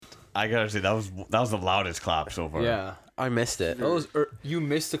I gotta say that was the loudest clap so far. Yeah. I missed it. That was you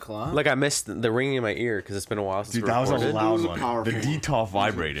missed the clap. Like I missed the ringing in my ear because it's been a while since Dude, we that was a recorded. loud was a one. powerful The one. DTOF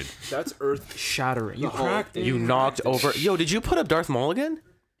vibrated. That's earth shattering. You whole cracked it. You knocked over. Yo, did you put up Darth Maul again?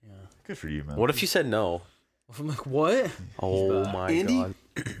 Good for you, man. What if you said no? I'm like, what? Oh back. my Andy? god.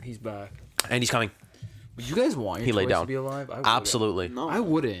 He's back. And he's coming. Would you guys want your He laid toys down. to be alive? I wouldn't. Absolutely. No, I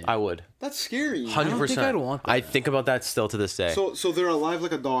wouldn't. I would. that's scary. 100%. don't think I'd want that. I think about that still to this day. So they're alive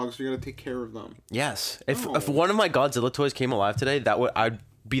like a dog, so you gotta take care of them. Yes. If No. if one of my Godzilla toys came alive today, I'd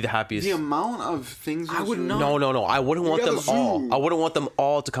be the happiest. The amount of things I would are- not. No. I wouldn't want got them the all. zoo. I wouldn't want them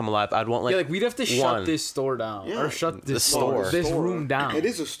all to come alive. I'd want like Yeah, like we'd have to one. shut this store down Yeah. or shut this store. this Store. room down. It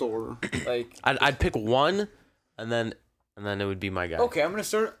is a store. like I'd pick one, and then it would be my guy. okay. I'm gonna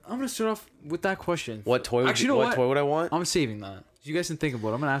start off with that question. What toy? Actually, you know what what? toy would I want? I'm saving that. You guys can think about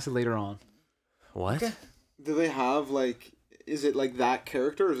it. I'm gonna ask it later on. What? Okay. Do they have like? Is it like that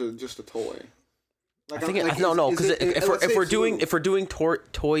character, or is it just a toy? Like, I think like, no, is because it- if let's say we're it's doing Lou.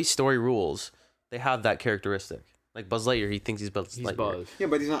 Toy Story rules, they have that characteristic. Like Buzz Lightyear, he thinks he's Buzz He's Lightyear. Buzz. Yeah,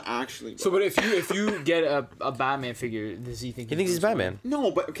 but he's not actually. So, but if you get a Batman figure, does he think He thinks he's Bruce Batman.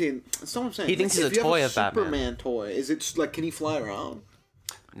 No, but okay, that's not what I'm saying. He thinks Like, he's if a you have toy of Batman. Superman toy. Is it just, like, can he fly around?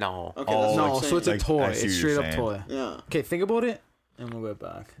 No. Okay, Oh, that's No, what I'm so it's a saying. Like, toy. I see It's what straight you're up saying. toy. Yeah. Okay, think about it, and we'll get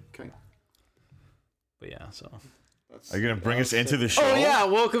back. Okay. But yeah, so. That's, Are you gonna bring us into the show? Oh yeah,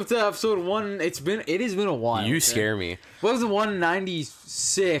 welcome to episode 1. It has been a while. You okay? scare me. Welcome to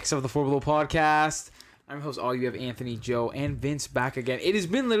 196 of the Four Below podcast. I'm your host. All you have Anthony, Joe, and Vince back again. It has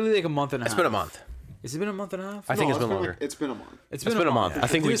been literally like a month and a half. It's been a month. Has it been a month and a half? I think No, it's been like- longer. it's been a month. It's been a month. I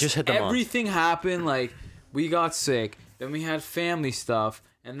think we Just just hit the month. Everything happened. Like we got sick, then we had family stuff,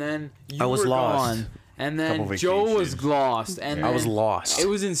 and then you I was were lost. gone, and then Couple Joe was vacations. lost, and I was then lost. It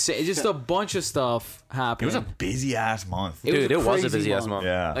was insane. Just a bunch of stuff It happened. was a busy ass month. Dude, it was a crazy busy ass month.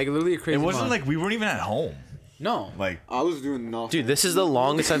 Yeah. Like literally a crazy. It wasn't month. like we weren't even at home. no. Like I was doing nothing. Dude, this is the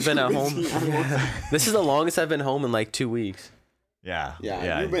longest I've been at home. This is the longest I've been home in like 2 weeks. yeah.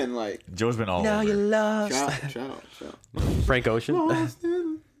 Yeah, you've been like, Joe's been all over. lost. shout out. Frank Ocean.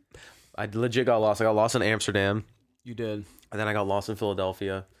 I legit got lost. I got lost in Amsterdam, You did. and then I got lost in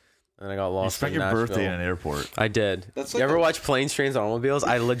Philadelphia, and then I got You lost spent in your Nashville. birthday in an airport. I did. That's You like ever a- watch Planes, Trains, and Automobiles?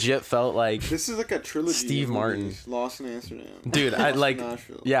 I legit felt like, This is like a trilogy. Steve of Martin. movies. Lost in Amsterdam. dude, I Lost in like,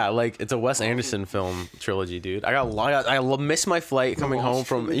 Nashville. yeah, like it's a Wes Anderson film trilogy, dude. I missed my flight coming Lost home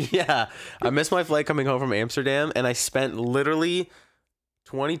from, trilogy. yeah, I missed my flight coming home from Amsterdam, and I spent literally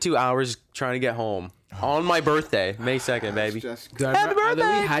 22 hours trying to get home on my birthday, May 2nd, baby. Just, Dude, Happy I literally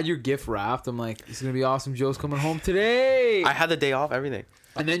birthday! had your gift wrapped. I'm like, it's gonna be awesome. Joe's coming home today. I had the day off, everything.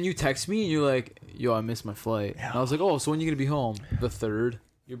 And then you text me and you're like, yo, I missed my flight. And I was like, oh, so when you gonna be home? The 3rd.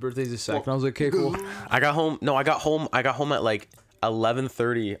 Your birthday's the 2nd. I was like, okay, cool. I got home at like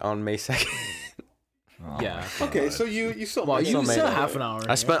 11:30 on May 2nd. Yeah. okay, so you still. Well, made you it. made still it. half an hour.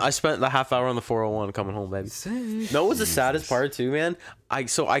 I spent the half hour on the 401 coming home, baby. No, it was the saddest part too, man. I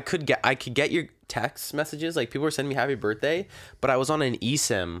could get your text messages, like people were sending me happy birthday, but I was on an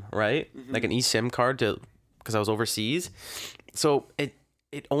eSIM, right? Like an eSIM card because I was overseas. So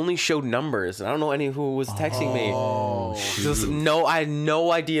it only showed numbers, and I don't know any who was texting me. Oh, I had no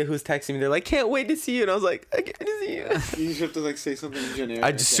idea who's texting me. They're like, "Can't wait to see you," and I was like, "I can't wait to see you." You just have to like say something generic.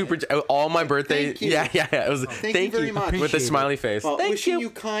 I just all my birthday. Thank you. Yeah. It was Thank you very much. with a Appreciate smiley face. Well, Thank wishing you. you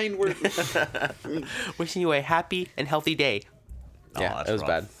kind words. Wishing you a happy and healthy day. Yeah, that's it was rough.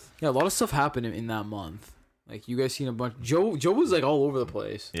 bad. yeah, a lot of stuff happened in that month. Like you guys seen a bunch. Joe was like all over the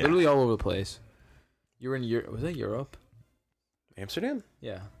place. Yeah. Literally all over the place. You were in Europe. Was that Europe? Amsterdam.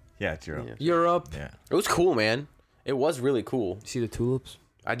 Yeah. Yeah, it's Europe. Yeah. Europe. Yeah. It was cool, man. It was really cool. See the tulips?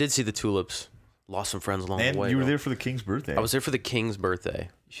 I did see the tulips. Lost some friends along And the way. you were though. there for the king's birthday. I was there for the king's birthday,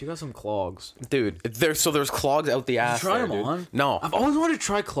 She got some clogs. dude. There's clogs out the ass. try there, them dude. on? No, I've always wanted to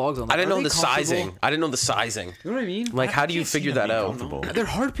try clogs on. I didn't Are know they the sizing. comfortable? I didn't know the sizing. You know what I mean? Like, how do you can't see figure them that being out? comfortable. They're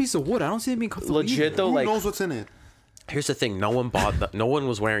hard piece of wood. I don't see them being comfortable. Legit either. though, Who like knows what's in it? here's the thing: no one bought them. No one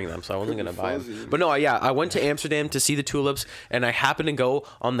was wearing them, so I wasn't Could gonna be buy fuzzy. them. But no, yeah, I went to Amsterdam to see the tulips, and I happened to go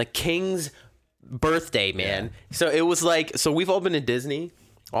on the king's birthday, man. So it was like, so we've all been to Disney.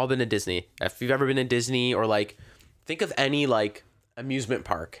 All been to Disney. If you've ever been to Disney, or like, think of any like amusement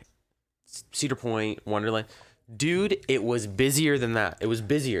park, Cedar Point, Wonderland. Dude, it was busier than that. It was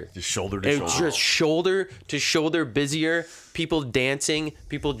busier. just shoulder to It shoulder. was just shoulder to shoulder busier. People dancing,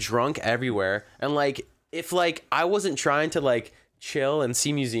 people drunk everywhere. And like, if like I wasn't trying to like chill and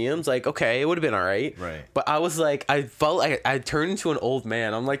see museums, like, okay, it would have been all right. Right. But I was like, I felt like I turned into an old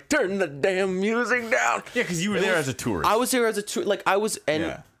man. I'm like, turn the damn music down. Yeah, because you were there as a tourist. I was there as a tour, like I was, and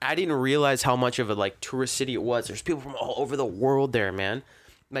Yeah. I didn't realize how much of a like tourist city it was. There's people from all over the world there, man.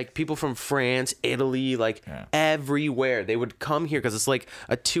 like people from France, Italy, like Yeah. everywhere. They would come here because it's like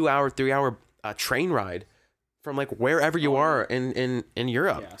a 2-hour, 3-hour train ride from like wherever you are in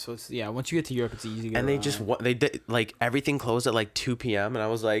Europe. Yeah, so it's once you get to Europe, it's easy to get And they around. just they did like everything closed at like 2 p.m. and I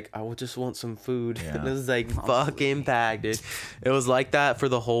was like, I would just want some food. Yeah. And it was like fucking packed, dude. It was like that for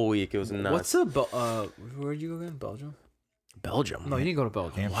the whole week. It was nuts. What's the where'd you go again? Belgium? Belgium? No, you didn't go to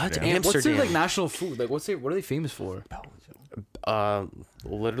Belgium. What? Amsterdam. And what's their like Amsterdam. national food? Like what are they famous for?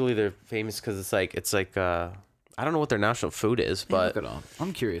 Literally they're famous because it's like I don't know what their national food is, Look but it up.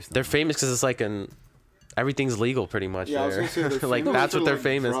 I'm curious. Now. they're famous because it's like everything's legal pretty much Yeah, I was there. gonna say they're Like famous that's for, what they're like,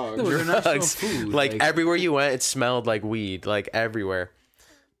 famous. drugs. No, their national Drugs. food, Like like- everywhere you went, it smelled like weed. Like everywhere.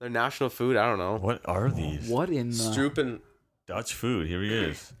 Their national food, I don't know. What are these? What in Strupen, Dutch food. Here he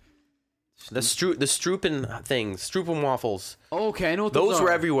is. the Strupen things, Strupen waffles. Oh, okay, I know what Those those were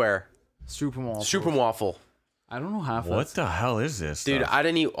are. everywhere. Strupen waffles. Strupen waffle. I don't know half. What Of the hell is this, Dude, stuff? I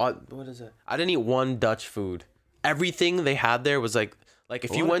didn't eat. What is it? I didn't eat one Dutch food. Everything they had there was like if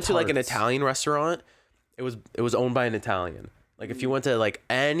you lot of went to like an tarts. Italian restaurant, it was owned by an Italian. Like if you went to like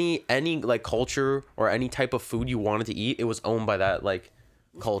any like culture or any type of food you wanted to eat, it was owned by that like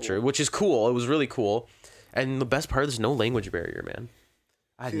culture, which is cool. It was really cool. And the best part, there's no language barrier, man.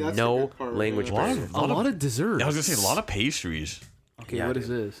 I had See, that's the no good part, language yeah. barrier. a lot of dessert. I was gonna say a lot of pastries, Okay, Yeah, what is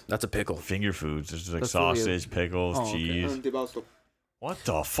dude. this? That's a pickle. finger foods. There's like That's really sausage, pickles, Oh, okay. cheese. Debasto. What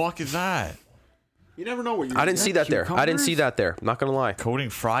the fuck is that? You never know what you. I didn't see that there. I didn't see cucumbers? that there. Not gonna lie. Coating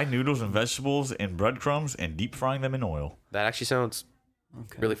fried noodles and vegetables in breadcrumbs and deep frying them in oil. That actually sounds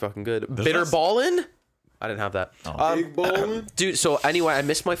Okay. really fucking good. Does Bitter that- ballin'? I didn't have that. Big bowling. Dude, so anyway, I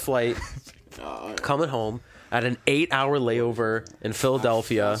missed my flight coming home at an 8-hour layover in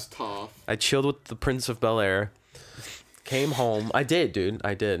Philadelphia. That's tough. I chilled with the Prince of Bel Air. Came home. I did, dude.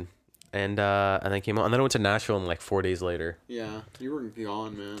 I did. And then came home. And then I went to Nashville and like 4 days later. Yeah, you were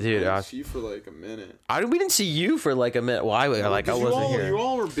gone, man. Dude, I I- didn't see you for like a minute. We didn't see you for like a minute. Well, I Because wasn't here. You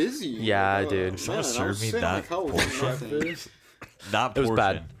all were busy. Yeah, Like, dude. Man, Someone I served was me sitting on that the couch doing portion. nothing. That It was portion.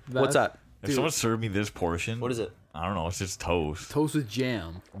 bad. What's that? If someone served me this portion, What is it? I don't know. It's just toast. Toast with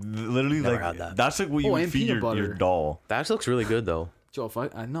jam. Literally, Never like had that. that's like what you Oh, would and feed peanut your butter. doll. That looks really good though. Joe, if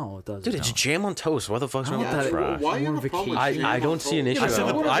I know it does. Dude, it's jam on toast. What the fuck's I wrong don't with know that? that- trash. Why you More have a problem vacation. with jam I on don't see an toast? issue I said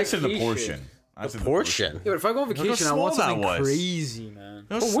with the, that. I said the vacation. portion. I said the Portion. Yeah, but if I go on vacation, I small want that something was. crazy, man.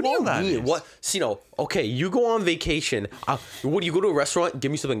 Look how What do you small that mean? is. What? See, no. Okay, you go on vacation. What do you go to a restaurant?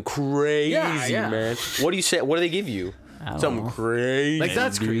 Give me something crazy, Yeah. man. What do you say? What do they give you? I don't Something know. crazy. Like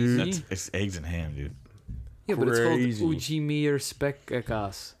that's crazy. That's, it's eggs and ham, dude. Yeah, but it's crazy. called Ujimir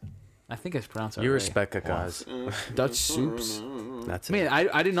Spekekas. I think I pronounced it You right. respect it, guys. Dutch soups. That's it. Man,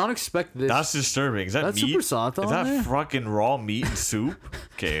 I did not expect this. That's disturbing. Is that That's meat? super salad Is on that there? fucking raw meat and soup?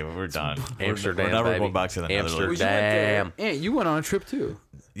 Okay, we're done. Amsterdam, We're never baby. going back to the Netherlands. Amsterdam. Damn. And you went on a trip too.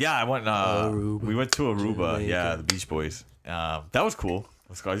 Yeah, I went. We went to Aruba. Yeah, the Beach Boys. That was cool.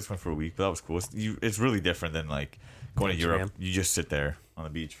 I just went for a week, but that was cool. It's really different than like going to Europe. Amsterdam. You just sit there on the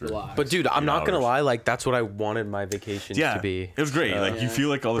beach for. Relax. But dude, I'm not gonna hours. lie. Like that's what I wanted my vacation Yeah, to be. it was great. Like you Yeah. feel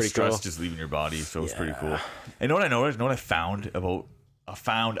like all the Pretty stress cool. just leaving your body, so it's pretty Yeah. cool. And you know what I noticed? You know what I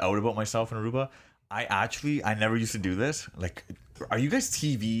found out about myself in Aruba? I never used to do this. Like, are you guys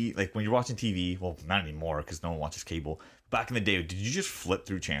TV? Like when you're watching TV? Well, not anymore because no one watches cable. Back in the day, did you just flip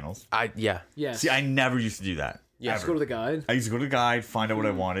through channels? Yeah. Yes. See, I never used to do that. Let's ever. go to the guide. I used to go to the guide, find out what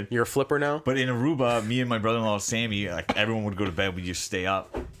I wanted. You're a flipper now. But in Aruba, me and my brother-in-law Sammy, like everyone would go to bed. We'd just stay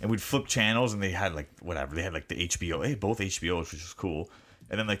up and we'd flip channels, and they had like whatever. They had like the HBO. They had both HBOs, which was cool.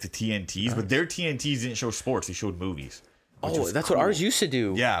 And then like the TNTs, but their TNTs didn't show sports. They showed movies. which Oh, was that's cool. what ours used to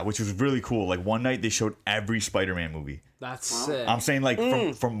do. Yeah, which was really cool. Like one night they showed every Spider-Man movie. That's sick. I'm saying like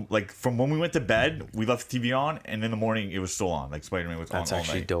from when we went to bed, we left the TV on, and in the morning it was still on. Like Spider-Man was That's on all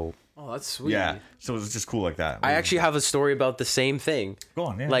actually night. dope. Oh, that's sweet. Yeah, so it was just cool like that. I actually have a story about the same thing. Go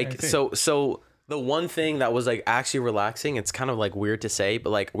on, yeah. Like yeah, say it. so the one thing that was like actually relaxing, it's kind of like weird to say, but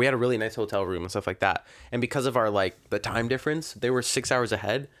like we had a really nice hotel room and stuff like that. And because of our like the time difference, they were 6 hours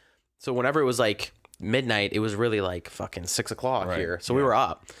ahead. So whenever it was like midnight, it was really like fucking 6 o'clock Right, here. So we were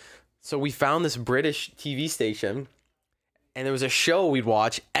up. So we found this British TV station, and there was a show we'd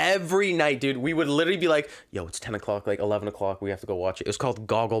watch every night, dude. We would literally be like, yo, it's 10 o'clock, like 11 o'clock. We have to go watch it. It was called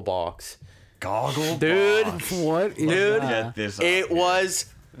Gogglebox. Goggle Dude. box. What is Dude. that? Get this. up It here. was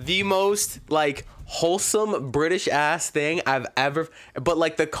the most like wholesome British ass thing I've ever, but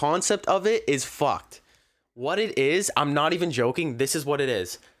like the concept of it is fucked. What it is, I'm not even joking. This is what it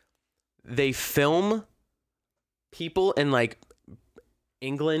is. They film people in like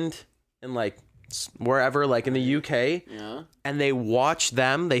England and like wherever, like in the UK, Yeah. and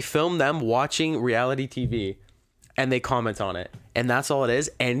they film them watching reality TV. and they comment on it, and that's all it is.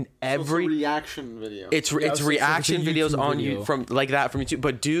 And So it's a every reaction video. it's Yeah, it's it's a reaction videos YouTube on video. you from like that from YouTube.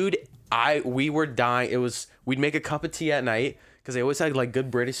 But dude, we were dying. We'd make a cup of tea at night because they always had like good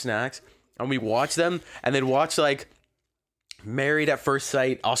British snacks, and we watch them, and they'd watch like Married at First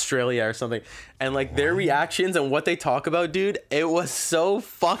Sight Australia or something, and like their reactions and what they talk about, dude, it was so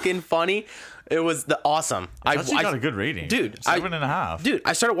fucking funny. It was awesome. Actually got a good rating, dude. 7.5. Dude,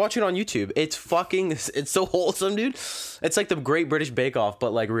 I started watching it on YouTube. It's so wholesome, dude. It's like the Great British Bake Off,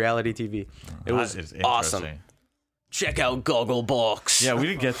 but like reality TV. It was That is awesome. interesting. Check out Gogglebox. Yeah, we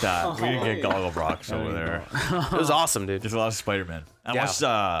didn't get that. We didn't get Gogglebox over there. It was awesome, dude. There's a lot of Spider-Man. I Yeah. watched.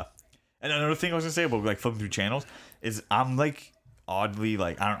 And another thing I was gonna say about like flipping through channels is I'm like oddly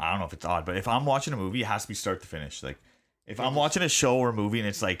like I don't know if it's odd, but if I'm watching a movie, it has to be start to finish. Like if I'm watching a show or a movie and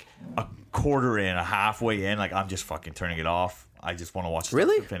it's like a quarter in, a halfway in, like I'm just fucking turning it off. I just want to watch it start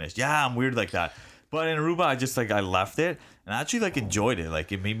Really? to finish. Yeah, I'm weird like that. But in Aruba, I just like I left it and I actually like enjoyed it.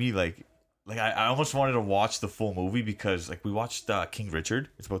 Like it made me like I almost wanted to watch the full movie because like we watched King Richard.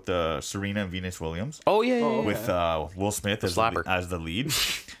 It's about the Serena and Venus Williams Oh yeah, yeah, yeah. with Will Smith as Slapper. the lead.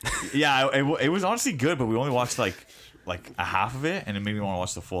 Yeah, it was honestly good, but we only watched like a half of it, and it made me want to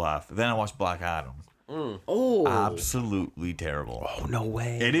watch the full half. Then I watched Black Adam. Oh, Absolutely terrible. Oh no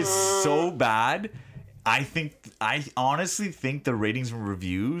way. It is so bad. I honestly think the ratings and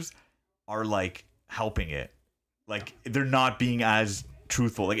reviews are like helping it. Like they're not being as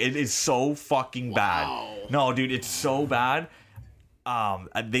truthful. Like it is so fucking bad. No, dude, it's so bad.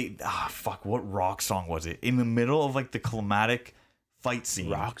 Fuck, what rock song was it? In the middle of like the climatic fight scene.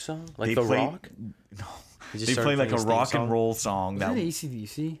 Rock song? Like They The played- Rock? No. He just They started played like playing a his theme rock song? and roll song. is That it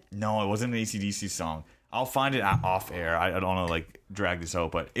ACDC? no, it wasn't an AC/DC song. I'll find it off air. I don't want to like drag this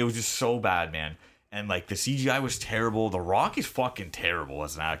out, but it was just so bad, man. And like the CGI was terrible. The Rock is fucking terrible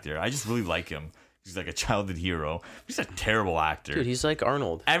as an actor. I just really like him. He's like a childhood hero. He's a terrible actor. Dude, he's like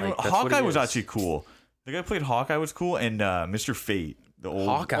Arnold. Everyone, Like, that's what he Hawkeye was is. actually cool. The guy who played Hawkeye was cool, and Mr. Fate, the old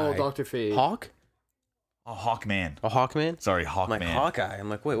Hawkeye. Oh, Dr. Fate. Hawk? Hawkman. A Hawkman? Sorry, I'm Hawkman. like Hawkeye. I'm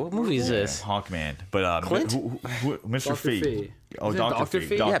like, wait, what movie is this? Hawkman. But Clint? Mr. Dr. Fate. Fate. Oh, Isn't it Dr. Dr. Fate.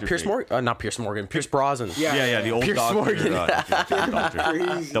 Fate? Yeah, Dr. Pierce Fate. Morgan. Not Pierce Morgan. Pierce Brosnan. Yeah, the old Pierce doctor. Morgan. Doctor.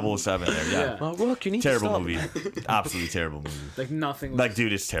 Crazy. 007 there, yeah. Yeah. Oh, look, you need Terrible to stop. movie. Absolutely terrible movie. Like nothing. Like,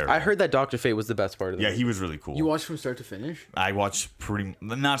 dude, it's terrible. I heard that Dr. Fate was the best part of the Yeah, movie. he was really cool. you watched from start to finish. I watched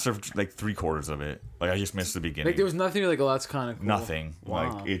not sort of like 3/4 of it. Like I just missed the beginning. Like there was nothing. You're like, oh, that's kind of cool. nothing.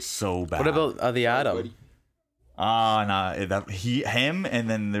 Wow. Like it's so bad. What about the Atom? Him, and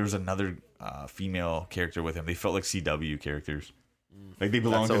then there was another female character with him. They felt like CW characters. Like they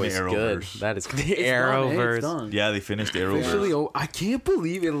belonged That's in the always good. Arrowverse. That is the It's done, eh? It's Arrowverse. done. Yeah, they finished Arrowverse. Officially, oh, I can't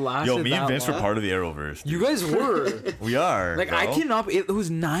believe it lasted. Yo, me and that Vince were long. part of the Arrowverse. You guys were. We are. Like bro. I cannot. It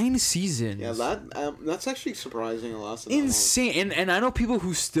was 9 seasons. Yeah, that's actually surprising. It lasted that long. insane. And I know people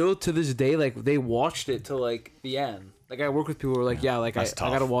who still to this day like they watched it till like the end. Like I work with people who are like, yeah, like I That's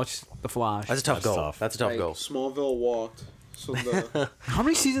tough. gotta watch The Flash. That's a tough That's goal. tough. That's a tough Like, goal. Smallville walked, so the How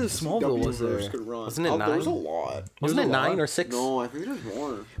many seasons of Smallville was Wverse there? could run. Wasn't it There was a 9? lot. Wasn't it a lot. 9 or 6? No, I think there's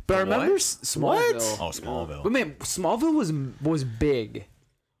more. But I remember What? Smallville. Oh, Smallville. But man, Smallville was big.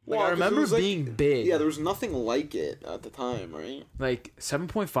 Like I 'cause it remember was, like- being big. Yeah, there was nothing like it at the time, right? like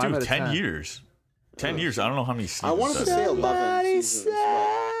 7.5 Dude, out of 10 10 years. 10 years. I don't know how many seasons. I wanted to that's. say 11 seasons.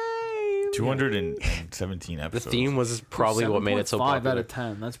 But 217 The episodes. theme was probably what made it so 7.5 popular. out of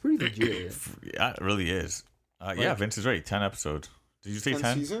 10. That's pretty legit. Yeah, it really is. Yeah, Vince is right. 10 episodes. Did you say 10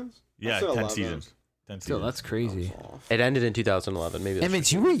 10? seasons? I Yeah, said 10 11. seasons. 10 Still, seasons. that's crazy. It ended in 2011. Maybe. And That's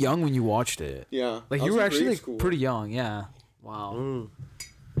Vince, you were young when you watched it. Yeah. Like I you was were in actually grade like school. pretty young. Yeah. Wow.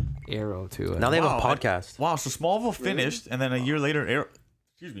 Arrow too. now they have Wow, a podcast. Wow, so Smallville finished, and then a year later,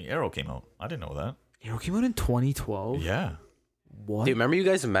 Arrow came out. I didn't know that. Arrow came out in 2012. Yeah. What? Dude, remember you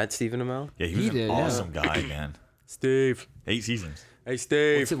guys met Stephen Amell? Yeah, he was He an did, yeah. awesome guy, man. Steve. 8 seasons. Hey,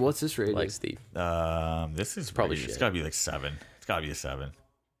 Steve. What's this rated? Like Steve. This is Probably It's shit. got to be like 7. It's got to be a 7.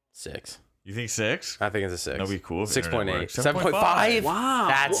 6. You think 6? I think it's a 6. That'd be cool. if Internet 6.8. worked. 7.5? Wow.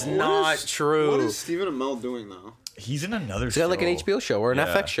 That's What not is- true. What is Stephen Amell doing now? He's in another He's show. got like an HBO show or an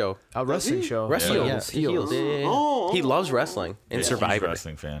Yeah. FX show. A wrestling he? show. Wrestling, yeah. Heels. Heels. Yeah, yeah, yeah. Oh, He oh, loves oh, wrestling and Yeah, huge Survivor.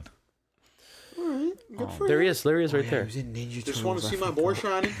 wrestling fan. Alright, good for There you. he is. There he is right Yeah, there. he was in Ninja Just Turtles, want to I see my forgot. boy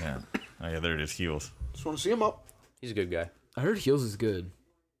shining. Yeah. Oh, yeah, there it is. Heels. Just want to see him up. He's a good guy. I heard Heels is good.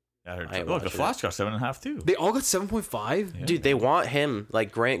 I heard. I ain't Look, the watching Flash got 7.5 too. They all got 7.5. Yeah. Dude, they want him,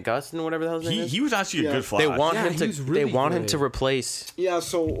 like Grant Gustin, whatever the hell his name is. He was actually a Yeah. good Flash. They want Yeah, him he to. was They really want him good. to replace. Yeah,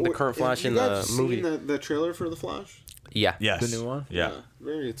 so The current Flash have in you guys the seen movie. the trailer for the Flash? Yeah. Yes. The new one? Yeah.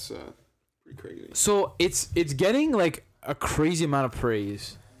 Very. It's pretty crazy. So it's getting like a crazy amount of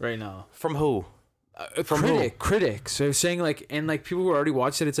praise right now. From who? Critics. So saying like, and like people who already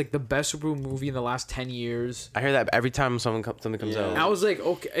watched it, it's like the best superhero movie in the last 10 years. I hear that every time something comes Yeah. out. I was like,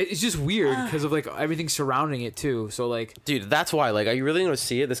 okay, it's just weird because of like everything surrounding it too. So like, Dude, that's why. Like, are you really gonna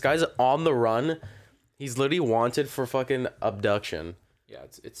see it? This guy's on the run. He's literally wanted for fucking abduction. yeah,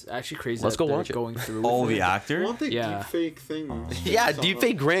 it's actually crazy. Let's that go they're watch it. going through. Oh, with the it. actor? Want the Yeah. deepfake thing? Yeah,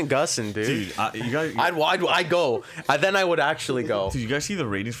 deepfake Grant Gustin, dude. Dude, you guys, I'd go. Then I would actually go. dude, you guys see the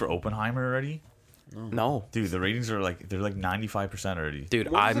ratings for Oppenheimer already? No, Dude, the ratings are like they're like 95% already.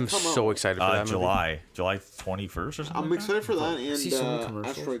 dude, When does I'm it come so out? excited for that movie. July 21st or something. I'm like excited for that See so many and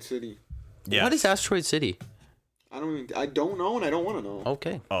commercials. Asteroid City. that? Yes. What is Asteroid City? I don't know, and I don't want to know.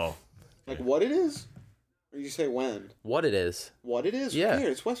 Okay, Oh, Like what it is, or you say when? what it is? What it is? Yeah. Here,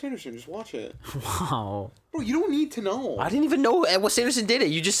 it's Wes Anderson. Just watch it, Wow. bro. You don't need to know. I didn't even know Wes Anderson did it.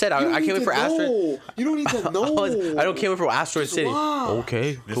 You just said You don't I need can't wait to for Asteroid. know. You don't need to know. I don't care for Asteroid Just City. watch.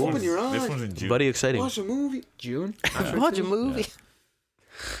 Okay, this cool. one's, Open your this eyes. one's in June. Buddy, exciting. Watch a movie. June. Watch a movie.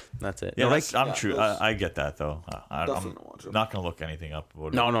 That's it. Yeah, No, that's, I'm yeah, true. those- I get that though. I'm Definitely gonna watch it. not gonna look anything up about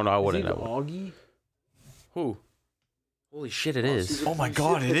it. no, I Is wouldn't. it I wouldn't. Augie? Who? Holy shit, it is. Oh my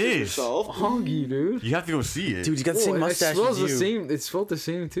God, it is. Augie, dude. You have to go see it. Dude, you got the Oh, same it mustache smells as the you. same. It smelled the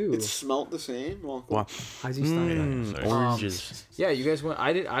same too. It smelt the same. Well, Wow. How's he style? Sorry. Oranges. Yeah, you guys went.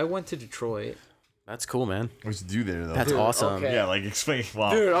 I went to Detroit. That's cool, man. What'd you do there though? That's Dude, awesome. okay. Yeah, like explain.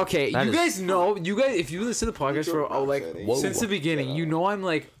 Wow. Dude, okay, That you is- guys know, if you listen to the podcast for Joe like Rock said it. since the beginning, you know I'm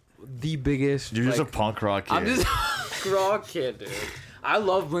like the biggest. You're just like, a punk rock kid. I'm just a rock kid, dude. I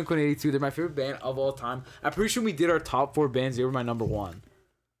love Blink-182. They're my favorite band of all time. I'm pretty sure we did our top 4 bands. They were my number 1.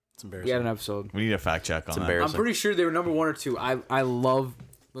 It's embarrassing. We had an episode. We need a fact check on that. embarrassing. I'm pretty sure they were number 1 or 2. I love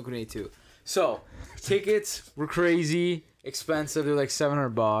Blink-182. So tickets were crazy, expensive. They're like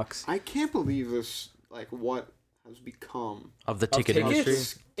 $700. I can't believe this. Like what has become. Of the ticket industry.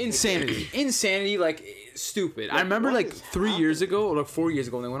 Tickets, insanity, like stupid. I remember what like is 3 years ago or like 4 years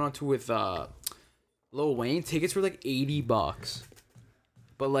ago when they went on tour with Lil Wayne. Tickets were like $80.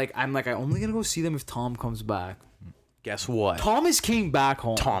 But like I'm only gonna go see them if Tom comes back. Guess what? Thomas came back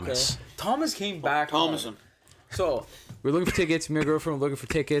home. Thomas. okay? Thomas came back Thomason. home. So we were looking for tickets. Me and my girlfriend were looking for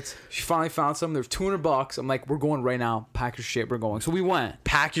tickets. She finally found some. They're $200. I'm like, we're going right now. Pack your shit. We're going. So we went.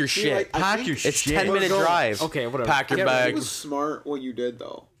 Pack your shit. like, I Pack think your It's shit. 10-minute We're going. drive. Okay, whatever. Pack your Yeah, It bag. was smart what you did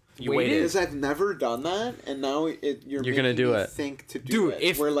though. You Waited? waited. Because I've never done that, and now you're gonna making do me it. think to do Dude, it.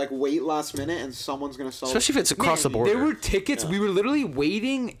 if- We're like wait last minute, and someone's gonna sell. Especially if it's across the border. There were tickets. We were literally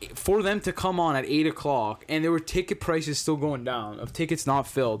waiting for them to come on at 8 o'clock, and there were ticket prices still going down of tickets not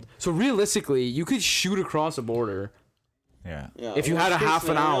filled. So realistically, you could shoot across a border, Yeah. Yeah, if you had a worst case half an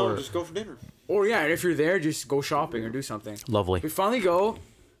scenario, hour. just go for dinner. or yeah, if you're there, just go shopping or do something. Lovely. We finally go,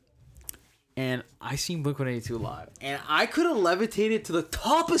 and I seen Blink-182 live, and I could have levitated to the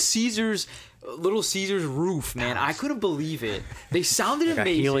top of Little Caesar's roof, man. I couldn't believe it. They sounded Like a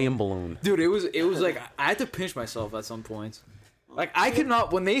amazing. helium balloon. Dude, it was like I had to pinch myself at some points. Like I could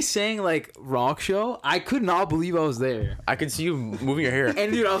not when they sang like rock show, I could not believe I was there. I could see you moving your hair.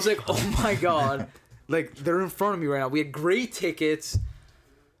 And dude, I was like, oh my god, like they're in front of me right now. We had great tickets.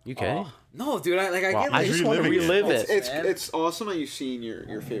 You okay? Oh, no, dude, I Well, get I like, just want to reliving it. relive it. It's man. it's awesome that you've seen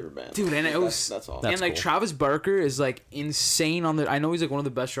your favorite band, dude, and it was that's awesome. That's and like cool. Travis Barker is like insane on the. I know he's like one of the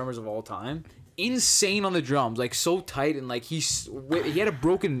best drummers of all time. Insane on the drums, like so tight and like he had a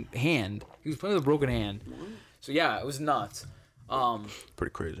broken hand. He was playing with a broken hand. So yeah, it was nuts.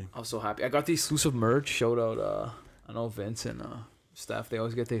 Pretty crazy. I was so happy. I got the exclusive merch. Shout out, I know Vince and Steph. They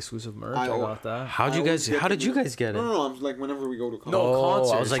always get the exclusive merch. I got that. How did you guys get No, it? no, I'm like whenever we go to college. No, Oh,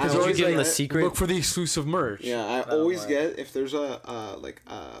 concerts. I was like, There's did you always, give him like, the secret? Look for the exclusive merch. Yeah, I Oh, always right. get if there's a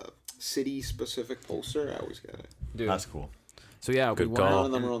city specific poster, I always get it. Dude. That's cool. So yeah, Good we call. went. None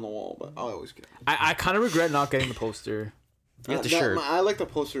of them are on the wall, but I always get it. I kind of regret not getting the poster. You got the shirt. I like the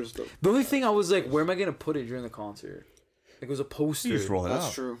posters though. The only thing I was like, where am I gonna put it during the concert? Like, it was a poster. You just roll it That's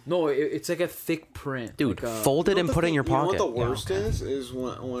out. true. No, it's like a thick print. Dude, like, fold it and The put it in thing- your You know pocket. what the worst Yeah, okay. is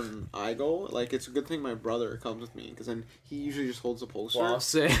when I go. Like it's a good thing my brother comes with me because then he usually just holds the poster. Wow,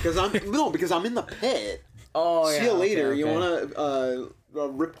 sick. Because I'm in the pit. Oh See yeah. you later. okay, You okay. want a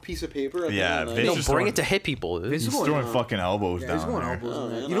ripped piece of paper? At the Yeah, end of the Vince night? No, just bring throwing- it to hit people. Vince He's going throwing on. fucking elbows Yeah, he's down going there. elbows. Oh,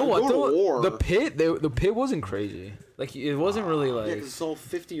 man. man, You know I'd what go to though? war. The pit, the pit wasn't crazy. Like it wasn't really Yeah, like. because it's all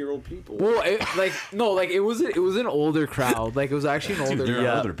 50-year-old people. Well, it was an older crowd. Like it was actually an older Dude, they're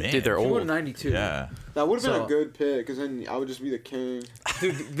crowd. an older band. Dude, they're People were old. 92. Yeah. That would have been So- a good pit because then I would just be the king.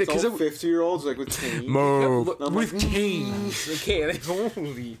 Dude, It's because all 50-year-olds like with canes. I'm with like, canes. Okay, like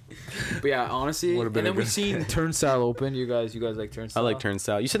holy. But yeah, honestly, Would've and been then a we good- seen Turnstile open. You guys like I Turnstile? like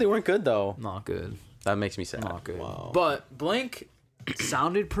Turnstile. You said they weren't good though. Not good. That makes me sad. Not good. Wow. But Blink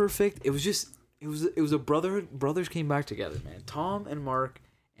sounded perfect. It was just It was a brothers came back together, man. Tom and Mark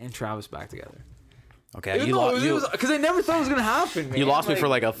and Travis back together. Okay, you Because I never thought it was gonna happen, man. You lost me for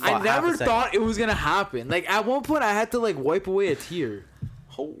like a I half never a second. thought it was gonna happen. Like at one point, I had to like wipe away a tear.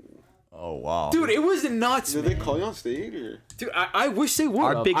 Oh. Oh wow. Dude, it was nuts, Did man. they call you on stage or? Dude, I wish they would.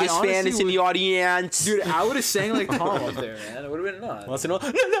 Our biggest fan is in the audience. Dude, I would have sang like Tom up there, man. It would have been nuts. Wants to know?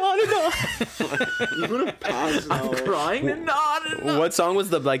 No. You would have passed now. Crying and nodding. What song was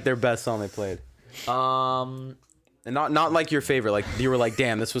their best song they played? And not like your favorite. Like you were like,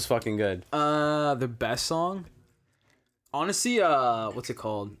 damn, this was fucking good. The best song. Honestly, what's it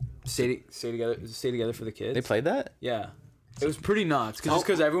called? Stay together for the kids. They played that? Yeah, it was pretty nuts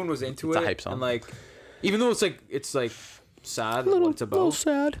because everyone was into It's it. a hype song. And like, even though it's like sad what it's about.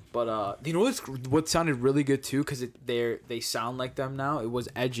 sad. But you know what sounded really good too because they sound like them now. It was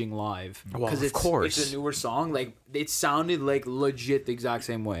Edging live. Well, of it's, course. it's a newer song. Like it sounded like legit the exact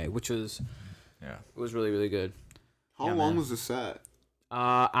same way, which was Yeah. it was really really good. How Yeah, long man. was the set?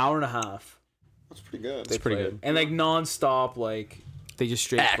 Hour and a half. That's pretty good. It's pretty played. good. And like nonstop, like they just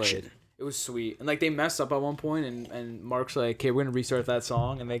straight Action. played. It was sweet. And like they messed up at one point and Mark's like, okay, we're gonna restart that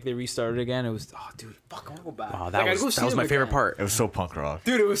song, and like they restarted again. It was dude, fuck, I wanna go back. Wow, Like, that I'd go was see that was them my favorite again. part. It was so punk rock.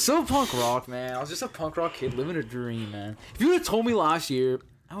 Dude, it was so punk rock, man. I was just a punk rock kid living a dream, man. If you would have told me last year,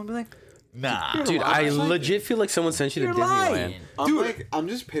 I would be like, Nah. Dude, I lying. legit feel like someone sent you to you're Disneyland. lying. I'm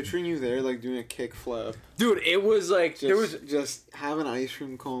just picturing you there, like doing a kick flip. Dude, it was like Just, there was just have an ice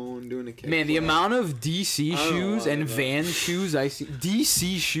cream cone, doing a kick. man, the flip. amount of DC I don't know shoes why, and but- Van shoes I see.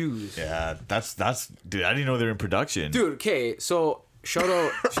 DC shoes. Yeah, that's dude. I didn't know they were in production. Dude, okay, so shout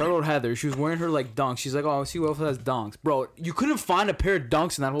out Heather. She was wearing her like dunks. She's like, oh, I see what else has dunks, bro. You couldn't find a pair of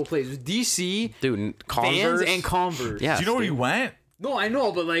dunks in that whole place. It was DC, Dude, Converse Vans, and Converse. Yeah. Do you know where you went? No, I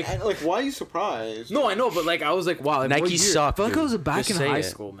know, but like, And, like, why are you surprised? no, I know, but like, I was like, wow, like, what Nike year? sucked. I felt like I dude. was back Just in say high it.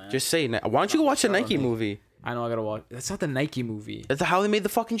 school, man. Just say it. Why don't you go watch a Nike movie? I know I gotta watch. That's not the Nike movie. That's how they made the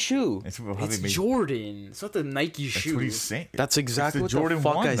fucking shoe. It's how It's they made. Jordan. It's not the Nike That's shoe. what he's saying. That's exactly It's what the Jordan the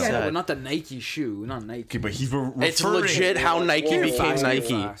fuck 1, I though. Yeah, no, said. but not the Nike shoe. Not Nike. Okay, but he's referring. It's legit how Nike Whoa, became fast, Nike.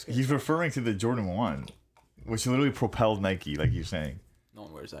 fast. He's referring to the Jordan 1, which literally propelled Nike, like you're saying. No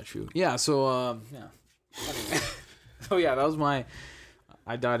one wears that shoe. Yeah. So yeah. Anyway. So yeah, that was my.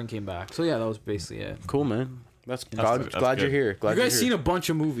 I died and came back. So yeah, that was basically it. Cool, man. That's good. glad That's you're good. here. Glad You guys you're seen here. a bunch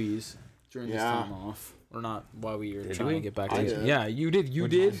of movies during this Yeah. time off, or not? While we were Did trying we? to get back I to did. yeah, you did. You I've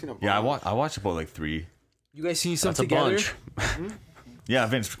did. seen a Yeah, bunch. I watched about like 3. You guys seen some That's a together? bunch. Yeah,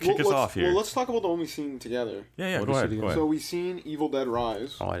 Vince, kick us let's- off here. Well, let's talk about the one we've seen together. Yeah, What go is ahead. it Go again? ahead. So we've seen Evil Dead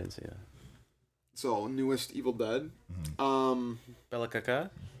Rise. Oh, I didn't see that. So newest Evil Dead. Bella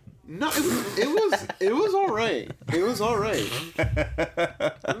Caca? No, it was all right. It was all right.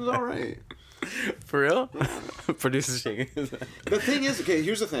 It was all right. For real? Producer's shaking his head. The thing is, okay,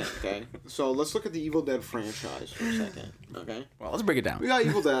 here's the thing, okay? So let's look at the Evil Dead franchise for a second, okay? Well, let's break it We down. got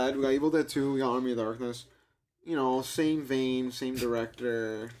Evil Dead, we got Evil Dead 2, we got Army of Darkness. You know, same vein, same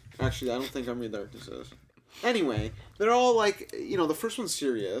director. Actually, I don't think Army of Darkness is. Anyway, they're all like, you know, the first one's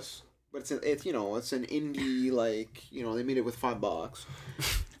serious, but it's you know, it's an indie, like, you know, they made it with $5.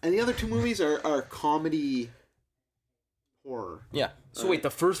 And the other two movies are comedy horror. Yeah. So wait, the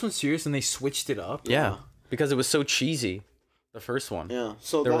first one's serious and they switched it up. Yeah. Because it was so cheesy. The first one. Yeah,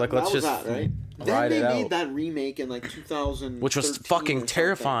 so They were that, like, let's that was just that, right? Then ride they it made out. that remake in like 2000, Which was fucking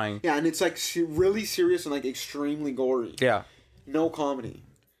terrifying. Yeah, and it's like really serious and like extremely gory. Yeah. No comedy.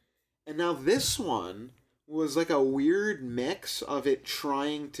 And now this one was like a weird mix of it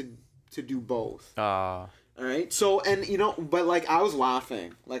trying to do both. All right. So and you know, but like I was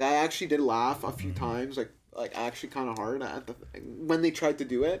laughing. Like I actually did laugh a few times. Like actually kind of hard at when they tried to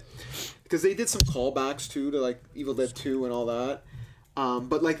do it, because they did some callbacks too to like Evil Dead 2 and all that.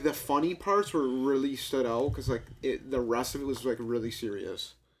 But like the funny parts were really stood out because like the rest of it was like really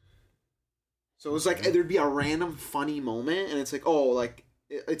serious. So it was like there'd be a random funny moment and it's like, oh, like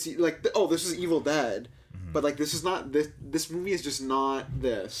it's like, oh, this is Evil Dead, but like this is not this movie is just not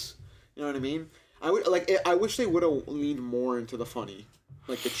this. You know what I mean? I wish they would have leaned more into the funny,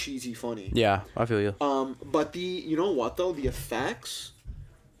 like the cheesy funny. Yeah, I feel you. But you know what though, the effects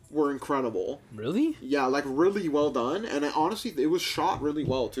were incredible. Really? Yeah, like really well done, and honestly, it was shot really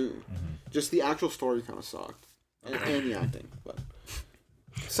well too. Just the actual story kind of sucked, and the acting, but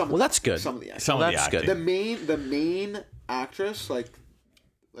Well, that's good. Some of the acting. Some of the that's acting. good. The main actress, like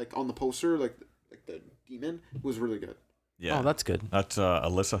on the poster, like the demon, was really good. Yeah. Oh, that's good. That's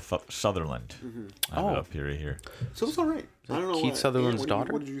Alyssa Sutherland. I have Oh. it up here, right here. So it's all right. I don't know. Keith Sutherland's what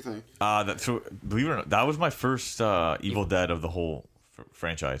daughter? What did you think? So believe it or not, that was my first Evil Dead of the whole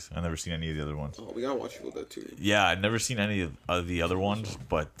franchise. I've never seen any of the other ones. Oh, we gotta watch Evil Dead 2. Yeah, I've never seen any of the other ones,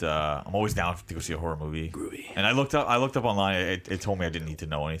 but I'm always down to go see a horror movie. Groovy. And I looked up online. It told me I didn't need to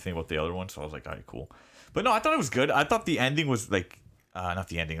know anything about the other one, so I was like, all right, cool. But no, I thought it was good. I thought the ending was like, not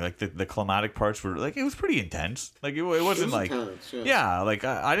the ending, like the climatic parts were like, it was pretty intense. Like it wasn't like, intense, yeah. yeah, like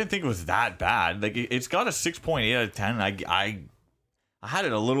I didn't think it was that bad. Like it's got a 6.8 out of 10. I had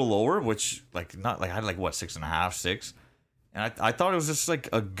it a little lower, which like not like I had like what 6.5, 6, and I thought it was just like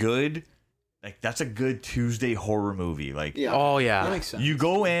a good, like that's a good Tuesday horror movie. Like Yeah. Oh yeah. That makes sense. you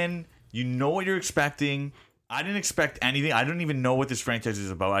go in, you know what you're expecting. I didn't expect anything. I don't even know what this franchise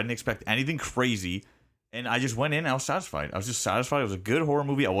is about. I didn't expect anything crazy. And I just went in and I was satisfied. I was just satisfied. It was a good horror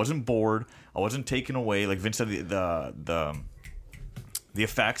movie. I wasn't bored. I wasn't taken away. Like Vince said, the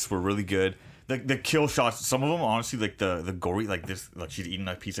effects were really good. The kill shots, some of them honestly, like the gory, like this, like she's eating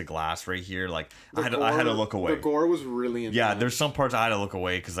a piece of glass right here. Like I had to look away. The gore was really intense. Yeah, there's some parts I had to look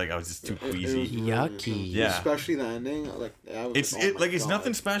away because like I was just too queasy. It was really Yucky. intense. Yeah. Especially the ending. Like I was It's oh my it's God.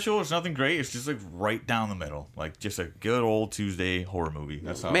 nothing special. It's nothing great. It's just like right down the middle. Like just a good old Tuesday horror movie.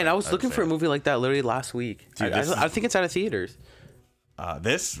 That's how Man, I was I'd looking say for a it. movie like that literally last week. Dude, this is- I think it's out of theaters.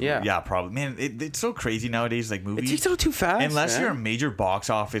 This? Yeah. probably. Man, it's so crazy nowadays. Like It movies, takes out too fast. unless man. you're a major box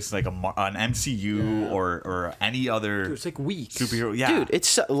office like an MCU or any other Dude, it's like weeks. superhero. Yeah, Dude,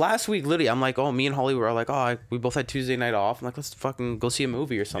 it's last week. Literally, I'm like, oh, me and Holly were like, oh, we both had Tuesday night off. I'm like, let's fucking go see a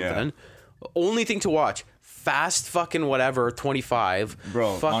movie or something. Only thing to watch, Fast fucking whatever 25,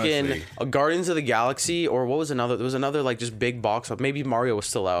 Bro, fucking honestly. Guardians of the Galaxy, or what was another? There was another like just big box. Maybe Mario was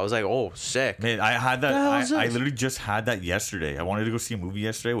still out. I was like, oh, sick. Man, I had that. The hell is I this? literally just had that yesterday. I wanted to go see a movie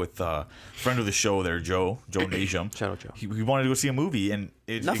yesterday with friend of the show there, Joe Nasium. Shout out Joe. He wanted to go see a movie, and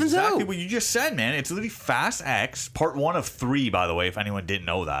it's Nothing's exactly out. what you just said, man. It's literally Fast X, part 1 of 3, by the way. If anyone didn't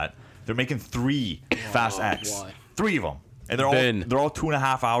know that, they're making 3 Fast X, why? 3 of them, and Ben. they're all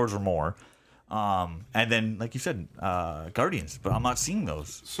 2.5 hours or more. And then, like you said, Guardians, but I'm not seeing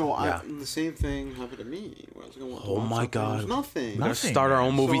those. So Yeah. the same thing happened to me. Where I was gonna Oh watch my something. God. There's nothing. We gotta Nothing, start our man.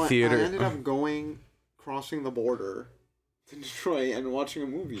 own movie So theater. I ended up crossing the border to Detroit and watching a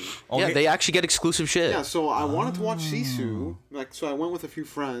movie. Yeah, Okay. they actually get exclusive shit. Yeah, so I wanted to watch Sisu. So I went with a few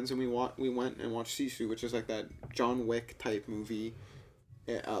friends and we went and watched Sisu, which is like that John Wick type movie,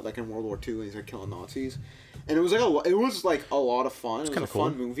 like in World War II, and he's like killing Nazis. And it was like a lot of fun. It was kinda a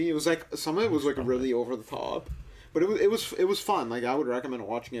fun movie. It was like some of it was like really over the top, but it was fun. Like I would recommend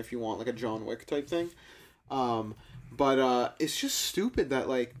watching it if you want like a John Wick type thing. But it's just stupid that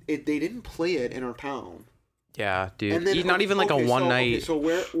like they didn't play it in our town. Yeah, dude. And then Not even like a one night. Okay, so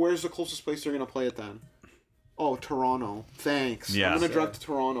where's the closest place they're gonna play it then? Oh, Toronto. Thanks. Yeah. I'm gonna drive to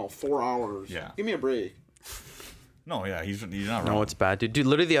Toronto. 4 hours. Yeah. Give me a break. No, yeah, he's not wrong. No, it's bad, dude. Dude,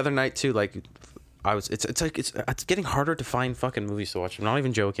 literally the other night too. Like, it's getting harder to find fucking movies to watch. I'm not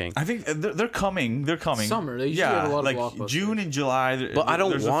even joking. I think they're coming. They're coming. Summer, they usually yeah, have a lot of like blockbusters. June and July. But I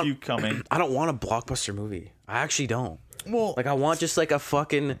don't there's want. a few coming. I don't want a blockbuster movie. I actually don't. Well, Like, I want just like a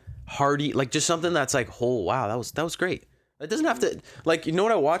fucking hearty, like just something that's like, oh wow, that was great. It doesn't have to. Like, you know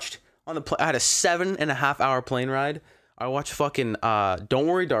what I watched on the? I had a 7.5 hour plane ride. I watched fucking Don't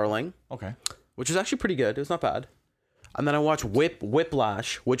Worry, Darling, okay. which was actually pretty good. It was not bad. And then I watched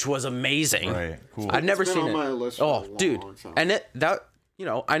Whiplash, which was amazing. Right, cool. I'd never It's been seen on it. my list for a Oh, long dude, time. and it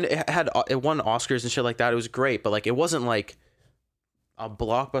won Oscars and shit like that. It was great, but like it wasn't like a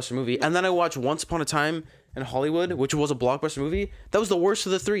blockbuster movie. And then I watched Once Upon a Time in Hollywood, which was a blockbuster movie. That was the worst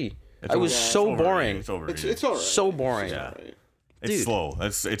of the three. It was so overrated. boring, It's overrated. It's alright. so boring. It's Yeah. alright. It's dude. slow.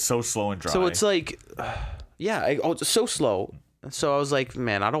 It's so slow and dry. So it's like, it's so slow. So I was like,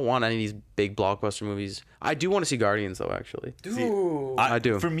 man, I don't want any of these big blockbuster movies. I do want to see Guardians though, actually. I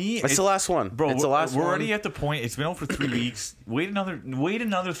do. For me, it's the last one, bro. It's the last we're one. already at the point. It's been out for 3 weeks. Wait another 3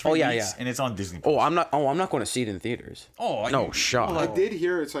 Oh, yeah, weeks, yeah. and it's on Disney. Oh, I'm not going to see it in theaters. Oh, No shot. I did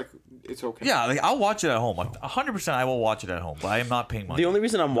hear it's okay. Yeah, like I'll watch it at home. Like 100%, I will watch it at home. But I am not paying money. The only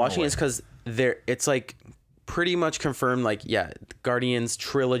reason I'm watching way. is because it's like pretty much confirmed. Like, yeah, Guardians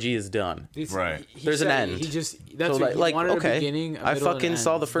trilogy is done. Right. There's an said end. He just that's So what he like wanted okay, a beginning. A I middle, and fucking an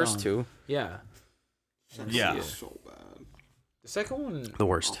saw end. the It's first done. two. Yeah, Yeah. It's so bad. the second one, The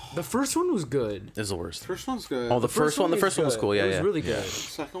worst the first one was good. is the worst. First one's good. Oh, the first one. The is first one was good. cool. Yeah, it was yeah. really good.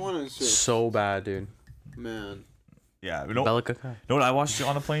 Second one is just So bad, dude. man. Yeah. You know, Bellica. you know what I watched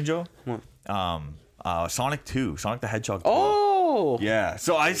on the plane, Joe? What? Sonic 2, Sonic the Hedgehog 2. Oh. Yeah.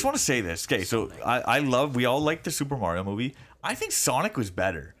 So I just want to say this. Okay. So we all like the Super Mario movie. I think Sonic was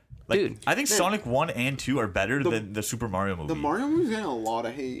better. Like, Dude. I think Sonic 1 and 2 are better than the Super Mario movie. The Mario movie's getting a lot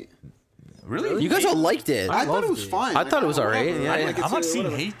of hate. Really? You guys all liked it. I thought loved it was it. fine. I thought it was alright, whatever. yeah, Like, yeah. it's I'm not seeing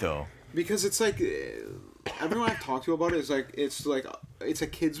whatever. hate though. Because it's like everyone I've talked to about it is like it's a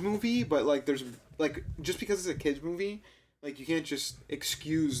kids movie, but like there's like just because it's a kids movie, like you can't just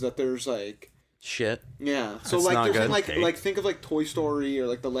excuse that there's like Shit. yeah. So That's like not there's good. like think of like Toy Story or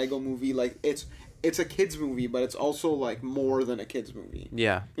like the Lego Movie. Like it's a kids movie, but it's also like more than a kids movie.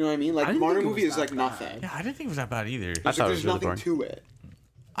 Yeah. You know what I mean? Like didn't Mario think it movie was is like that nothing. bad. Yeah, I didn't think it was that bad either. I thought it There's was really nothing boring. to it.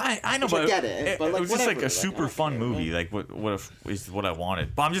 I know, Which I but get it, but, like, was just like whatever, a like, super I don't fun care, movie. Like what is what I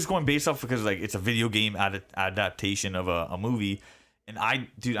wanted. But I'm just going based off because like it's a video game adaptation of a movie. And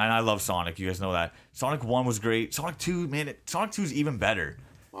I love Sonic. You guys know that. Sonic 1 was great. Sonic 2, man, Sonic 2 is even better.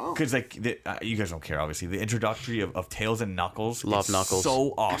 Wow. Because like you guys don't care, obviously. The introductory of Tails and Knuckles, Love it's Knuckles.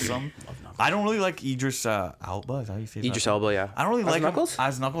 so awesome. I don't really like Idris Elba. Is that how you say his Idris last name? Elba, yeah. I don't really As like Knuckles? him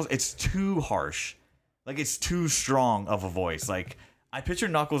as Knuckles. It's too harsh. Like it's too strong of a voice. Like I picture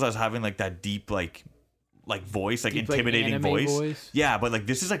Knuckles as having like that deep like voice, like Deep, like, intimidating anime voice. voice? Yeah, but like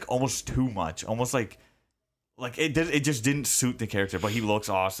this is like almost too much. Almost like it just didn't suit the character. But he looks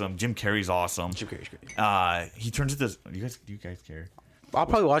awesome. Jim Carrey's awesome. Jim Carrey's great. He turns into do you guys care? I'll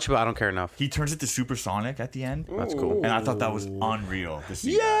probably watch it, but I don't care enough. He turns into Supersonic at the end. That's cool. And I thought that was unreal to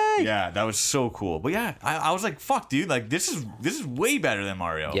see. That. Yay! Yeah, that was so cool. But yeah, I was like, fuck, dude, like this is way better than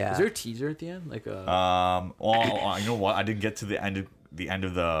Mario. Yeah. Is there a teaser at the end? Like a. Well, you know what? I didn't get to the end of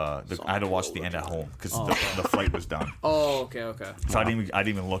the I had to watch the end at home because the flight was done. Oh, okay. So I didn't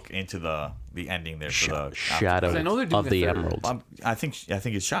even look into the ending there for the Shadow 'Cause I know they're doing of a the third. Emerald. I think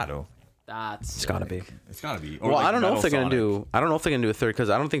it's Shadow. That's. It's gotta be. It's gotta be. Or Well, like I don't know if Metal they're gonna Sonic. do. I don't know if they're gonna do a third because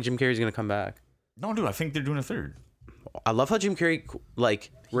I don't think Jim Carrey's gonna come back. No, dude, I think they're doing a third. I love how Jim Carrey like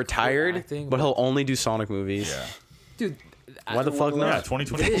retired, acting, but he'll only do Sonic movies. Yeah. Dude. Why the fuck Yeah, not?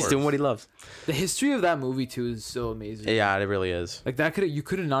 2024. He's doing what he loves. The history of that movie too is so amazing. Yeah, it really is. Like that you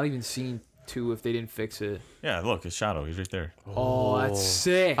could have not even seen 2 if they didn't fix it. Yeah, look, it's Shadow. He's right there. Oh, that's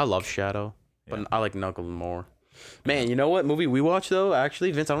sick. I love Shadow, but Yeah. I like Knuckles more. Man, you know what movie we watched though?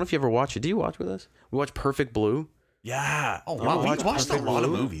 Actually, Vince, I don't know if you ever watched it. Do you watch with us? We watched Perfect Blue. Yeah. Oh wow, we watch watched a Perfect lot of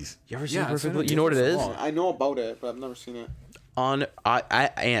Blue? movies. You ever seen Yeah, Perfect I've Blue? seen You know what it it. is? Oh. I know about it, but I've never seen it. And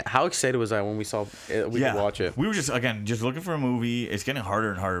how excited was I when we saw we could watch it? We were just looking for a movie. It's getting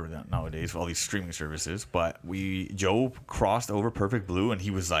harder and harder nowadays for all these streaming services. But Joe crossed over Perfect Blue, and he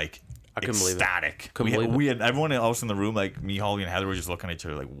was like, I couldn't believe it. ecstatic. Couldn't believe it. We had everyone else in the room, like me, Holly, and Heather, were just looking at each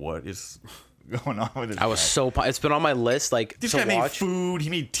other like, what is going on with this? I was guy? so it's been on my list like This to guy made watch. food. He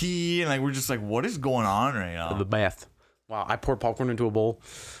made tea, and like we're just like, what is going on right now? The bath. Wow, I poured popcorn into a bowl.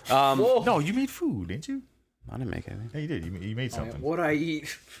 No, you made food, didn't you? I didn't make anything. Yeah, you did. You made something. What I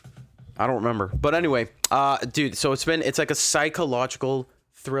eat. I don't remember. But anyway, dude, so it's like a psychological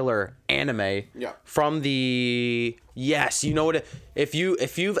thriller anime. Yeah. From the you know what if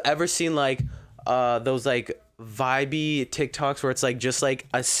you've ever seen like those like vibey TikToks where it's like just like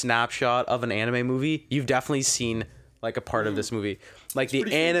a snapshot of an anime movie, you've definitely seen like a part of this movie. Like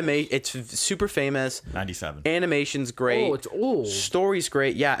the anime, it's super famous. 97. Animation's great. Oh, it's old. Story's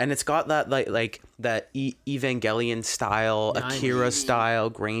great, yeah, and it's got that like that Evangelion style, Akira style,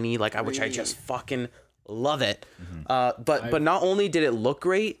 grainy, like which I just fucking love it. But not only did it look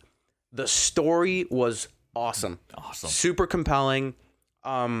great, the story was awesome. Super compelling.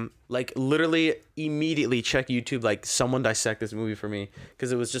 Like literally immediately check YouTube, like someone dissect this movie for me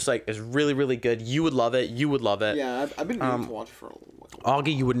because it was just like it's really really good. You would love it. You would love it. Yeah, I've been meaning to watch it for a while.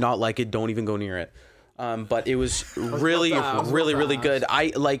 Augie, you would not like it. Don't even go near it. But it was really, about that. really, really good.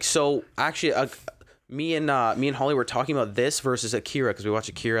 I like so actually. Me and Holly were talking about this versus Akira because we watched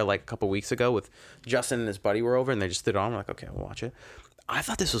Akira like a couple weeks ago with Justin and his buddy were over and they just stood on. We're like, okay, we'll watch it. I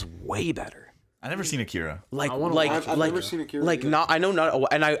thought this was way better. I never seen Akira. Like, I've never seen Akira like either. not. I know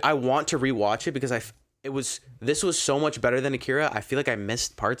not, and I want to rewatch it because this was so much better than Akira. I feel like I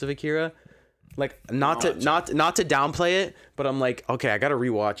missed parts of Akira. Like not to downplay it, but I'm like, okay, I gotta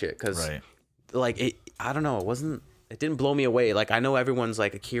rewatch it because Right. like it. I don't know. It didn't blow me away. Like I know everyone's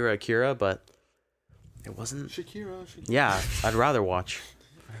like Akira, but it wasn't. Shakira. Yeah, I'd rather watch.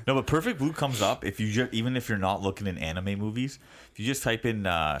 No, but Perfect Blue comes up if you even if you're not looking in anime movies, if you just type in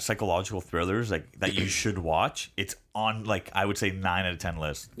psychological thrillers like that you should watch, it's on like I would say 9 out of 10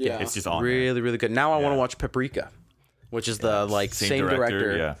 list. Yeah. It's just on there. Really, really good. Now I want to Yeah. watch Paprika, which is the like Same same director,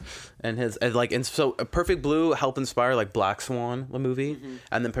 director, yeah. and his and like and so Perfect Blue helped inspire like Black Swan, the movie, Mm-hmm.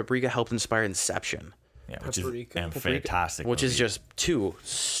 and then Paprika helped inspire Inception, Yeah, which is Paprika. a fantastic. which is movie. just two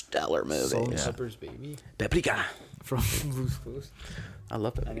stellar movies. Salt and Pepper's Baby Paprika, from Blue's Clues. I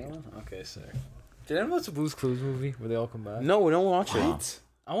love it. Anyone? Okay, sick. Did anyone watch the Blue's Clues movie where they all come back? No, don't watch it.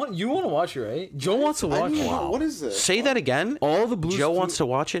 You want to watch it, right? Joe wants to I watch don't it. know. What is this? Say that again. All the Blue's Joe Clues. wants to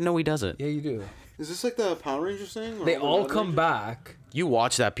watch it. No, he doesn't. Yeah, you do. Is this like the Power Rangers thing? or They the all Red come Rangers? back. You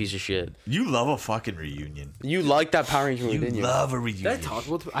watch that piece of shit. You love a fucking reunion. You like that Power Ranger movie, You didn't you? love a Did reunion. I talked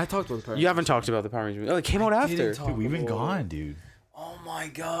about the Power You haven't talked about the Power Ranger movie. Oh, it came out after. didn't talk Dude, we've been about gone, it. dude. Oh my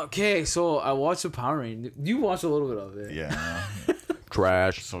god. Okay, so I watched the Power Rangers. You watched a little bit of it. Yeah.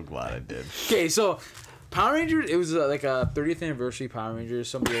 Trash. So glad I did. Okay, so Power Rangers. It was like a 30th anniversary Power Rangers.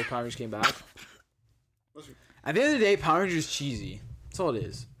 Some of the old Power Rangers came back. At the end of the day, Power Rangers is cheesy. That's all it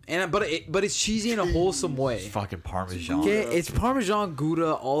is. But it's cheesy in a wholesome way. Fucking Parmesan. Okay, it's Parmesan,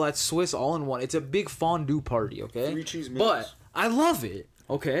 Gouda, all that Swiss, all in one. It's a big fondue party. Okay, 3 cheese but meals. I love it.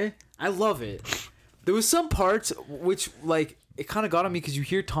 Okay, I love it. There was some parts which like it kind of got on me because you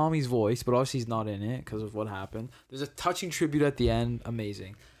hear Tommy's voice, but obviously he's not in it because of what happened. There's a touching tribute at the end.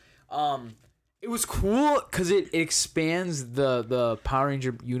 Amazing. It was cool because it expands the Power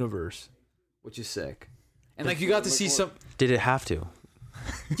Ranger universe, which is sick. And like you got to see some. Did it have to?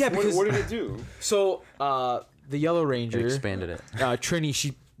 Yeah, because What did it do? so the Yellow Ranger It expanded it.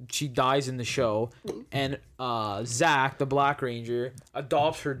 Trini, she dies in the show, and Zach, the Black Ranger,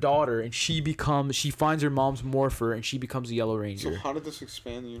 adopts her daughter, and she finds her mom's morpher, and she becomes a Yellow So Ranger. how did this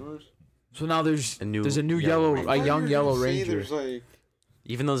expand the universe? So now there's A new a new Yellow yellow, Ranger. a I thought young you were Yellow gonna say Ranger. There's like,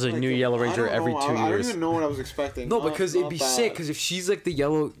 Even though there's a like new a- Yellow I Ranger don't every know, 2 I don't years. even know what I was expecting. No, Not- because not it'd be that. sick. Because if she's like the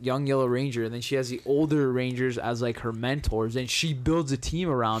young Yellow Ranger, and then she has the older Rangers as like her mentors, and she builds a team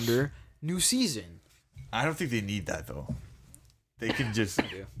around her. New season. I don't think they need that though. They can just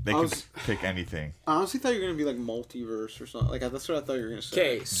they I can was- pick anything. I honestly thought you were gonna be like multiverse or something. Like that's what I thought you were gonna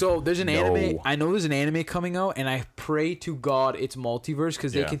say. Okay, so there's an No. anime. I know there's an anime coming out, and I pray to God it's multiverse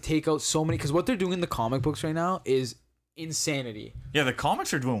because they Yeah. can take out so many. Because what they're doing in the comic books right now is insanity. Yeah, the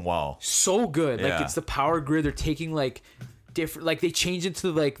comics are doing well. So good. Like Yeah. it's the power grid. They're taking like different. Like they change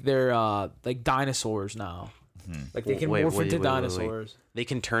into like their like dinosaurs now. Like they can Wait, morph wait, into wait, wait, wait. dinosaurs. They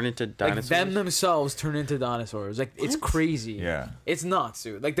can turn into Like dinosaurs. them themselves turn into dinosaurs. Like it's crazy. Yeah. It's nuts,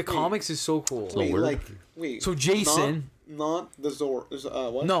 dude. Like the comics is so cool. Wait, weird. wait. So Jason- not the Zor.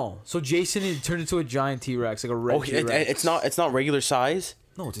 What? No, so Jason is turned into a giant T-Rex, like a red Oh, T-Rex. it's not regular size.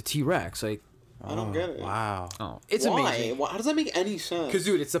 No, it's a T-Rex. Like, I don't get it. Wow. oh, it's Why? amazing. How does that make any sense? Because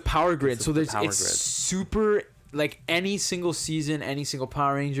dude, it's the power grid. So there's power it's grid. super like any single season, any single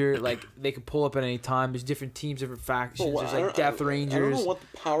Power Ranger, like they can pull up at any time. There's different teams, different factions. There's like Death Rangers. I don't know what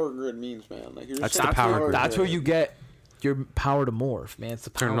the power grid means, man. Like you're just That's saying the power grid. That's where grid. you get your power to morph, man. It's the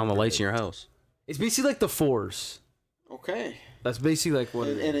power Turning on the lights in grid. your house. It's basically like the Force. Okay. That's basically like what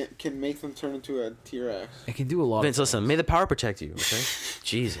And, it is. and it can make them turn into a T-Rex. It can do a lot. Vince, of listen. May the power protect you. Okay.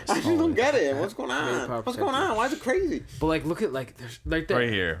 Jesus. I just don't get it. What's going Very power on? What's going protected. on? Why is it crazy? But like, look at like there's like that. Right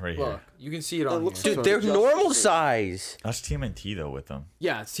here, right Look, here. you can see it on That here. looks Dude, like they're Justice normal League. size. That's TMNT though with them.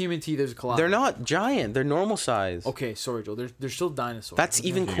 Yeah, it's TMNT. There's a collab. They're not giant. They're normal size. Okay, sorry, Joe. They're still dinosaurs. That's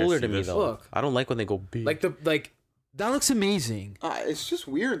even You guys cooler see to me this? though. Look. I don't like when they go big. like that looks amazing. It's just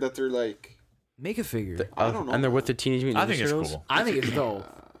weird that they're like. Make a figure. I don't know. And they're with the Teenage Mutant I Ninja think it's Turtles? cool. I think it's dope.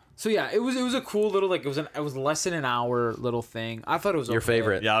 So yeah, it was a cool little like it was less than an hour little thing. I thought it was Your okay.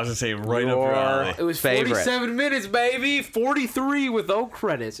 favorite. Yeah, I was gonna say right up your Your- alley. It was Favorite. 47 minutes, baby. 43 without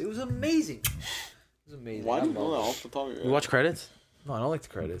credits. It was amazing. It was amazing. Why I do you know love that it. off the top of your You watch credits? No, I don't like the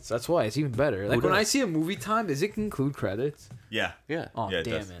credits. That's why it's even better. Like when does? I see a movie time, does it include credits? Yeah. Yeah. Oh Yeah, it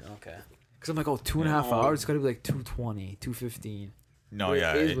damn does. it. Okay. Because I'm like, oh, 2.5 hours. It's got to be like 2:20, 2:15. No, But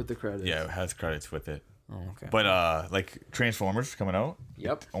yeah. it is with the credits. Yeah, it has credits with it. Oh, okay. But like Transformers coming out,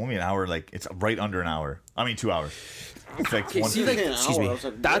 Yep. only an hour. Like it's right under an hour. I mean 2 hours. It's like Okay, one. see, like, excuse me. Like,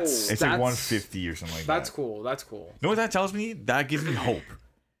 That's- It's like 150 or something like That's that. cool. That's cool. You know what that tells me? That gives me hope.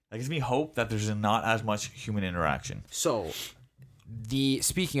 That gives me hope that there's not as much human interaction. So,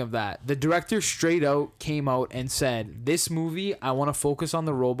 speaking of that, the director straight out came out and said, "This movie, I want to focus on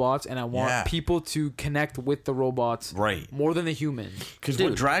the robots, and I want Yeah. people to connect with the robots Right. more than the humans." Because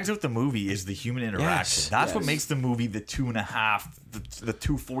what drags out the movie is the human interaction. Yes, That's what yes. makes the movie the 2.5, the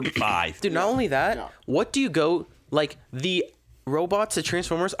 2:45. Dude, not only that, Yeah. what do you go like the robots, the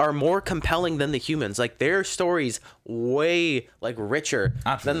Transformers are more compelling than the humans. Like their stories way like richer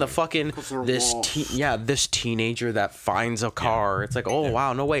than the fucking they're lost. this teenager that finds a car. It's like, oh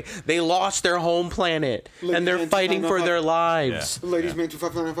wow, no way. They lost their home planet and they're Ladies fighting Man for 2595. their lives. Ladies Man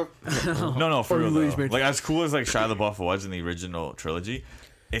 2595. No, for Or real Louis though. Made- Like as cool as like Shia LaBeouf was in the original trilogy,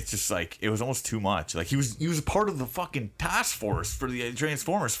 it's just like it was almost too much. Like he was a part of the fucking task force for the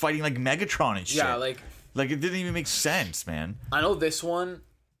Transformers fighting like Megatron and shit. Yeah, like it didn't even make sense, man. I know this one.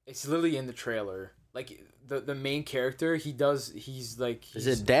 It's literally in the trailer. Like the main character, he's like. Is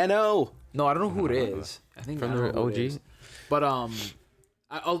it Dano? No, I don't know who it is. I think From I don't the know who it OG? is. But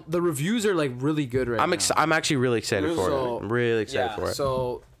the reviews are like really good right now. I'm actually really excited for So- it. I'm really excited Yeah. for it.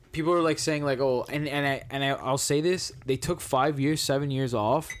 So people are like saying like, oh, I'll say this: they took 5 years, 7 years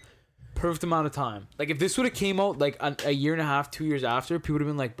off, perfect amount of time. Like if this would have came out like a year and a half, 2 years after, people would have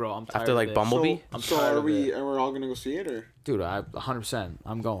been like, bro, I'm tired. After like of this. Bumblebee. So are we all gonna go see it or? Dude, 100%.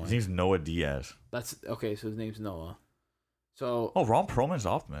 I'm going. His name's Noah Diaz. That's okay. So his name's Noah. So Oh, Ron Perlman's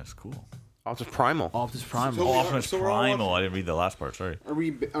Optimus. Cool. Optimus Primal. Optimus Prime. So- Optimus so we're all Primal. I didn't read the last part. Sorry. Are we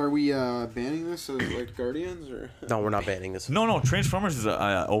banning this as like Guardians or? No, we're not banning this. No. Transformers is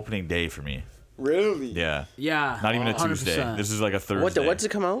a opening day for me. Really? Yeah. Yeah. Not even a 100%. Tuesday. This is like a Thursday. What does it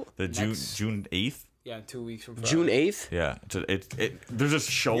come out? The Next- June 8th. Yeah, 2 weeks from Friday. June 8th. Yeah. There's a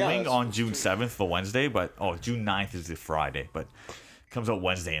showing that's- on June 7th, the Wednesday, but June 9th is the Friday, but it comes out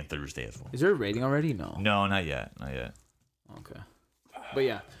Wednesday and Thursday as well. Is there a rating already? No. No, not yet. Not yet. Okay. But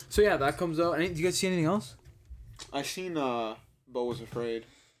yeah. So yeah, that comes out. Do you guys see anything else? I seen Bo Was Afraid.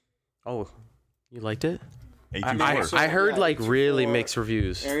 Oh, you liked it? A24. So- I heard yeah, like really 84. mixed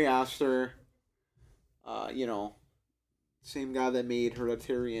reviews. Ari Aster, same guy that made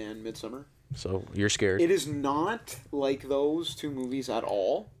Hereditary and Midsummer. So you're scared. It is not like those two movies at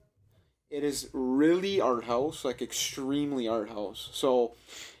all. It is really art house, like extremely art house. So,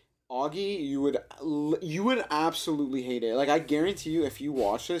 Augie, you would absolutely hate it. Like I guarantee you, if you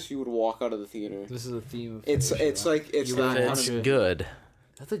watch this, you would walk out of the theater. This is a theme of It's like it's You that would kind It's of. good.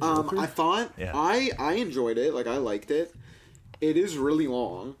 That's a Joker. I thought Yeah. I enjoyed it. Like I liked it. It is really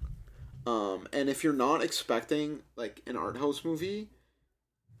long, and if you're not expecting like an art house movie,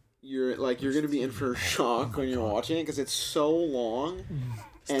 you're gonna be in for a shock when you're watching it because it's so long.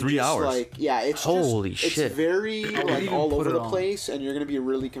 And 3 just, hours. Like yeah, it's Holy just, shit. It's very like even all put over it the on. place, and you're gonna be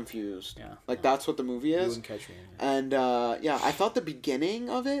really confused. Yeah. Like that's what the movie You is. wouldn't catch me. And I thought the beginning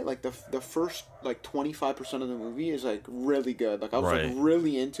of it, like the first like 25% of the movie is like really good. Like I was Right. like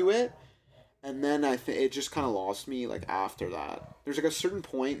really into it, and then I think it just kind of lost me like after that. There's like a certain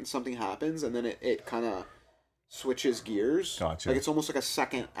point and something happens, and then it kind of switches gears. Gotcha. Like it's almost like a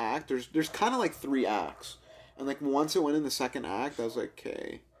second act. There's kind of like 3 acts, and like once it went in the second act, I was like,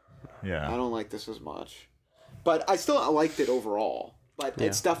 okay, I Yeah. don't like this as much, but I still liked it overall. But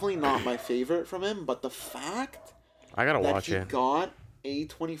it's definitely not my favorite from him. But the fact I gotta that watch he it. got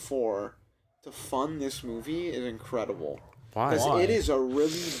A24 to fund this movie is incredible. Why? Because it is a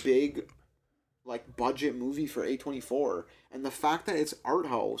really big, like, budget movie for A24. And the fact that it's art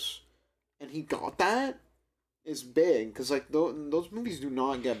house and he got that is big. Because, like, those movies do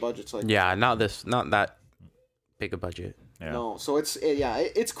not get budgets like Yeah, not that big a budget. Yeah. No. So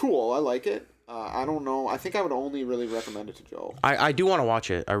it's cool. I like it. I don't know. I think I would only really recommend it to Joe. I do want to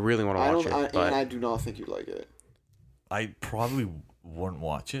watch it. I really want to watch it. But And I do not think you'd like it. I probably wouldn't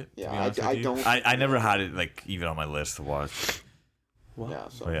watch it. To Yeah, be honest I with you. don't- I never had it like even on my list to watch. Yeah.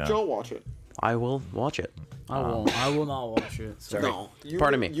 So Oh, yeah. Joe, watch it. I will watch it. I won't. I will not watch it. Sorry. No,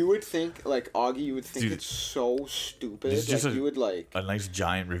 Pardon me. You would think like Augie. You would think Dude, it's so stupid. it's just Like a- you would like. A nice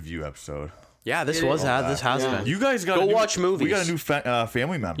giant review episode. Yeah, this It was is. this has Yeah. been. You guys got Go a new, watch movies. We got a new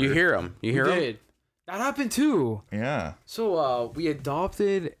family member. You hear him? You hear We him? did. That happened too. Yeah. So we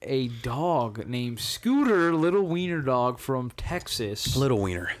adopted a dog named Scooter, little wiener dog from Texas. Little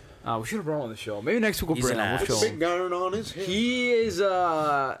wiener. We should have brought him on the show. Maybe next week we'll He's bring him. an We'll ass. show Big him. gun on his head. He is With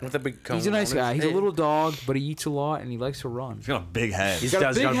a big cone he's a nice on his guy. He's a head. little dog, but he eats a lot and he likes to run. He's got a big head. He's got a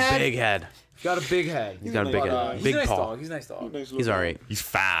got big a head. big head. He's got a big head. He's got a big But, head. he's Big a nice paw. dog. He's a nice dog. He's all right. He's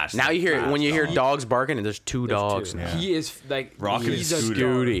fast. Now you hear Fast when you hear dog. dogs barking and there's two dogs. Too. Now. Yeah. He is like Rocket he's and a Scooter.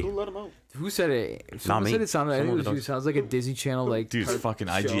 dog. Scooty. Who let him out? Who said it? Someone me. said it sounded. I think it Someone was you. does. Sounds like a Disney Channel like. Dude, it's type fucking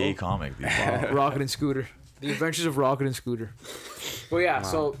show. IGA comic, dude. Rocket and Scooter. The Adventures of Rocket and Scooter. Well, yeah.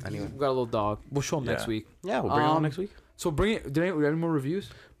 So Anyway. we got a little dog. We'll show him next Yeah. week. Yeah, we'll bring it on Um, next week. So bring it. Did any more reviews?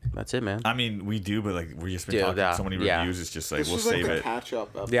 That's it, man. I mean, we do, but like we just been Dude, talking so many yeah. reviews. It's just like This we'll was like save the it. catch up.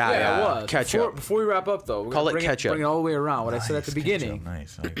 Yeah, it was. Catch before, up. Before we wrap up, though, we Call gotta it catch up. Bring it all the way around. What I said at the Nice, beginning. ketchup,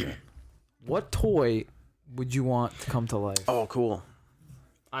 Nice. I like that. What toy would you want to come to life? Oh, cool.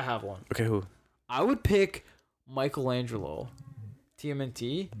 I have one. Okay, who? I would pick Michelangelo,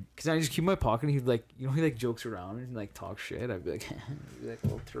 TMNT, because I just keep in my pocket. And he'd like, he like jokes around and like talk shit. I'd be like, he'd be like a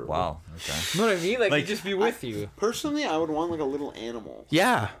little turtle. Wow. Okay. You know what I mean? Like, Like, he'd just be with you. Personally, I would want like a little animal.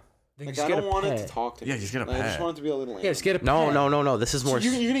 Yeah. Then Like just I get don't a want it pet. to talk to me. Yeah, just get a Like, I just pet. want it to be a little animal. Yeah, just get a No, pet. no. This is So more.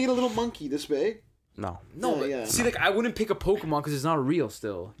 you're gonna get a little monkey this big? No. No, Yeah, but yeah. see, like I wouldn't pick a Pokemon because it's not real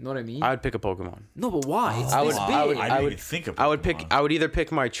still. You know what I mean? I would pick a Pokemon. no, but why? It's I would- this Wow, big. I would- I didn't even think of. I would pick. Pokemon. I would either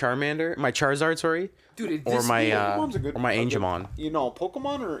pick my Charizard, sorry, Dude, it's or this my big. Pokemon's a good- or my a good- Angemon. You know,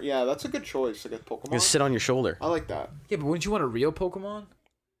 Pokemon or yeah, that's a good choice. Like a Pokemon. You sit on your shoulder. I like that. Yeah, but wouldn't you want a real Pokemon?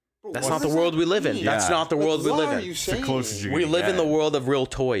 Bro, That's what not the does world that we live in. mean? That's Yeah. not the Like, world we what live are in. you It's the saying? closest you're We gonna live in get. the world of real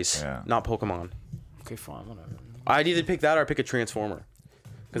toys, Yeah. not Pokemon. Okay, fine, whatever. I'd either pick that or pick a Transformer.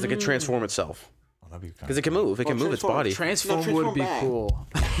 because it can transform itself. Oh, that'd be Because it can move. It can move its body. Transform No, would be transform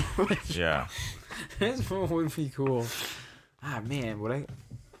cool. yeah. Transform would be cool. Ah man, would I?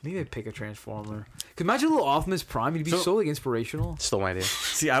 Maybe I'd pick a Transformer. Could imagine a little Optimus Prime. He'd be so like inspirational. Still my idea.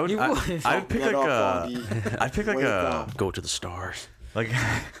 See, I would. You would. I'd pick Get like up, a. Augie. I'd pick like Wake a. up. Go to the stars. Like.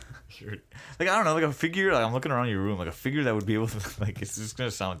 Like I don't know, like a figure. Like I'm looking around your room, like a figure that would be able to. Like it's just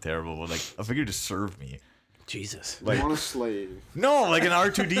gonna sound terrible, but like a figure to serve me. Jesus. I want a slave. No, like an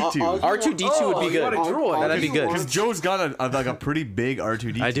R2D2. R2D2 would be you good. want a droid. That'd be good. Because Joe's got like a pretty big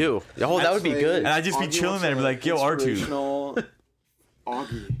R2D2. I do. Oh, that would be good. And I'd just be chilling there and be like, yo, R2. Inspirational,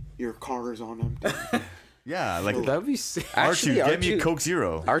 Augie, your car is on empty. Yeah, like That'd be sick. Actually, R2, get me a R2 Coke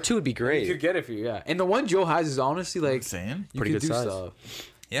Zero. R2 would be You great. could get it for you, yeah. And the one Joe has is honestly like Saying? you Pretty could good do size. stuff.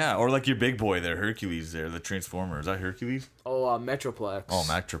 Yeah, or like your big boy there, Hercules there, the Transformer. Is that Hercules? Oh, Metroplex. Oh,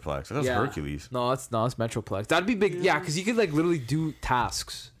 Metroplex. That was Yeah. Hercules. No, it's Metroplex. That'd be big. Yeah, because you could like literally do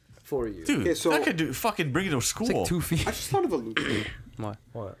tasks for you. Dude, Okay, so- that could do fucking bring it to school. It's like 2 feet. I just thought of a loop. What?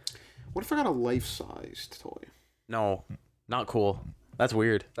 What? What if I got a life-sized toy? No, not cool. That's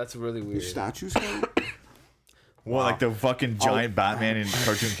weird. That's really Do weird. statues count? What, like the fucking giant Batman in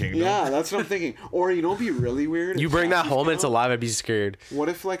Cartoon Kingdom? Yeah, that's what I'm thinking. Or you know, it'd be really weird. You if bring that statues home and it's count? alive, I'd be scared. What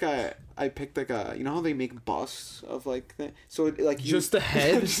if like I picked like a, you know how they make busts of like so it, like you, Just the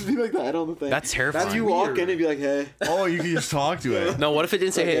head? just be like the head on the thing. That's terrifying. So you walk in and be like, hey. Oh, you can just talk to it. No, what if it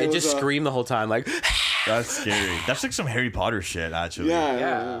didn't say Like, hey, it it just was, screamed the whole time like That's scary. That's like some Harry Potter shit, actually.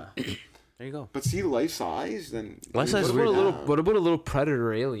 Yeah, Yeah. there you go. But see, life size, then Life size What is about a weird. little? What about a little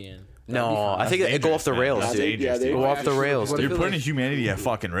predator alien? No, I think That's it go off the dangerous, man. rails, That's dude. dangerous, they dude. Go off the rails, What dude. if You're it, putting like- humanity at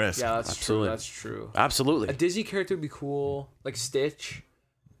fucking risk. Yeah, that's Absolutely. true. That's true. Absolutely. A Disney character would be cool, like Stitch.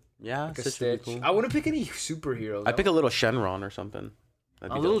 Yeah, Like a Stitch would Stitch. be cool. I wouldn't pick any superhero. I'd pick a little Shenron or something.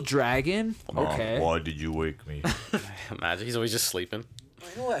 That'd a be little dope. dragon. Oh, Okay. why did you wake me? Imagine he's always just sleeping.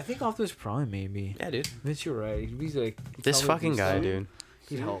 I know. I think Optimus Prime maybe. Yeah, dude. Vince, you're right. He's like This tell me fucking these guy, things. dude.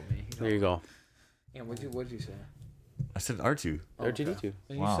 He'd help me. He'd There help you go. me. Yeah, what did you say? I said R2. Oh, R2D2.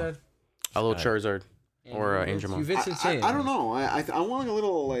 And Wow. you said A little Charizard. Or, Vince- Angemon. You Vince and say I don't know. I want like a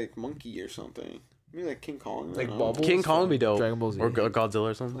little like monkey or something. Maybe like King Kong. I Like don't know. Bubbles? King Kong would be dope. Dragon Ball Z. Or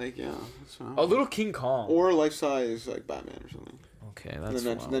Godzilla or something. Like yeah. That's what A little King Kong. or life size like Batman or something. Okay, And that's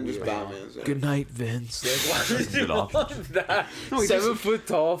then, wild. then just Weird. Batman's there. Good night, Vince. Like, why would Good you option. want that? No, he 7 just- foot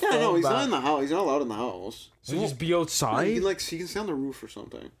tall. Yeah, no, full he's not bat- in the house. He's not allowed in the house. So just be No, he outside. can, like he can stay on the roof or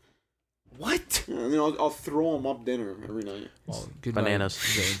something. What? Yeah, and then I'll throw him up dinner every night. Well, good Bananas.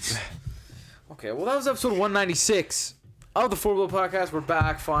 night, Vince. Okay, well that was episode 196 of the Four Blow Podcast. We're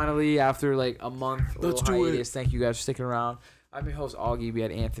back finally after like a month. Let's do it. hiatus. Thank you guys for sticking around. I'm your host Augie. We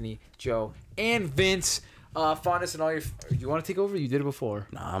had Anthony, Joe, and Vince. Find us on all your. You want to take over? You did it before.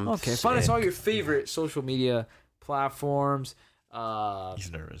 Nah, I'm Okay. Find us sick. all your favorite social media platforms.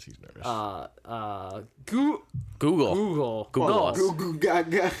 He's nervous. He's nervous. Google. Google. Google No. us. Goo goo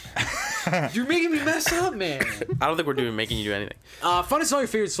gaga. You're making me mess up, man. I don't think we're making you do anything. Find us on all your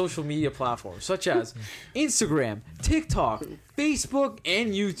favorite social media platforms, such as Instagram, TikTok, Facebook,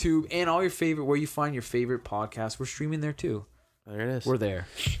 and YouTube, and all your favorite where you find your favorite podcasts. We're streaming there too. There it is. We're there.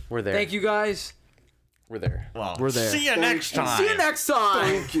 We're there. Thank you guys. We're there. Wow. We're there. See you next time. See you next time.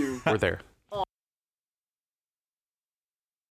 Thank you. We're there.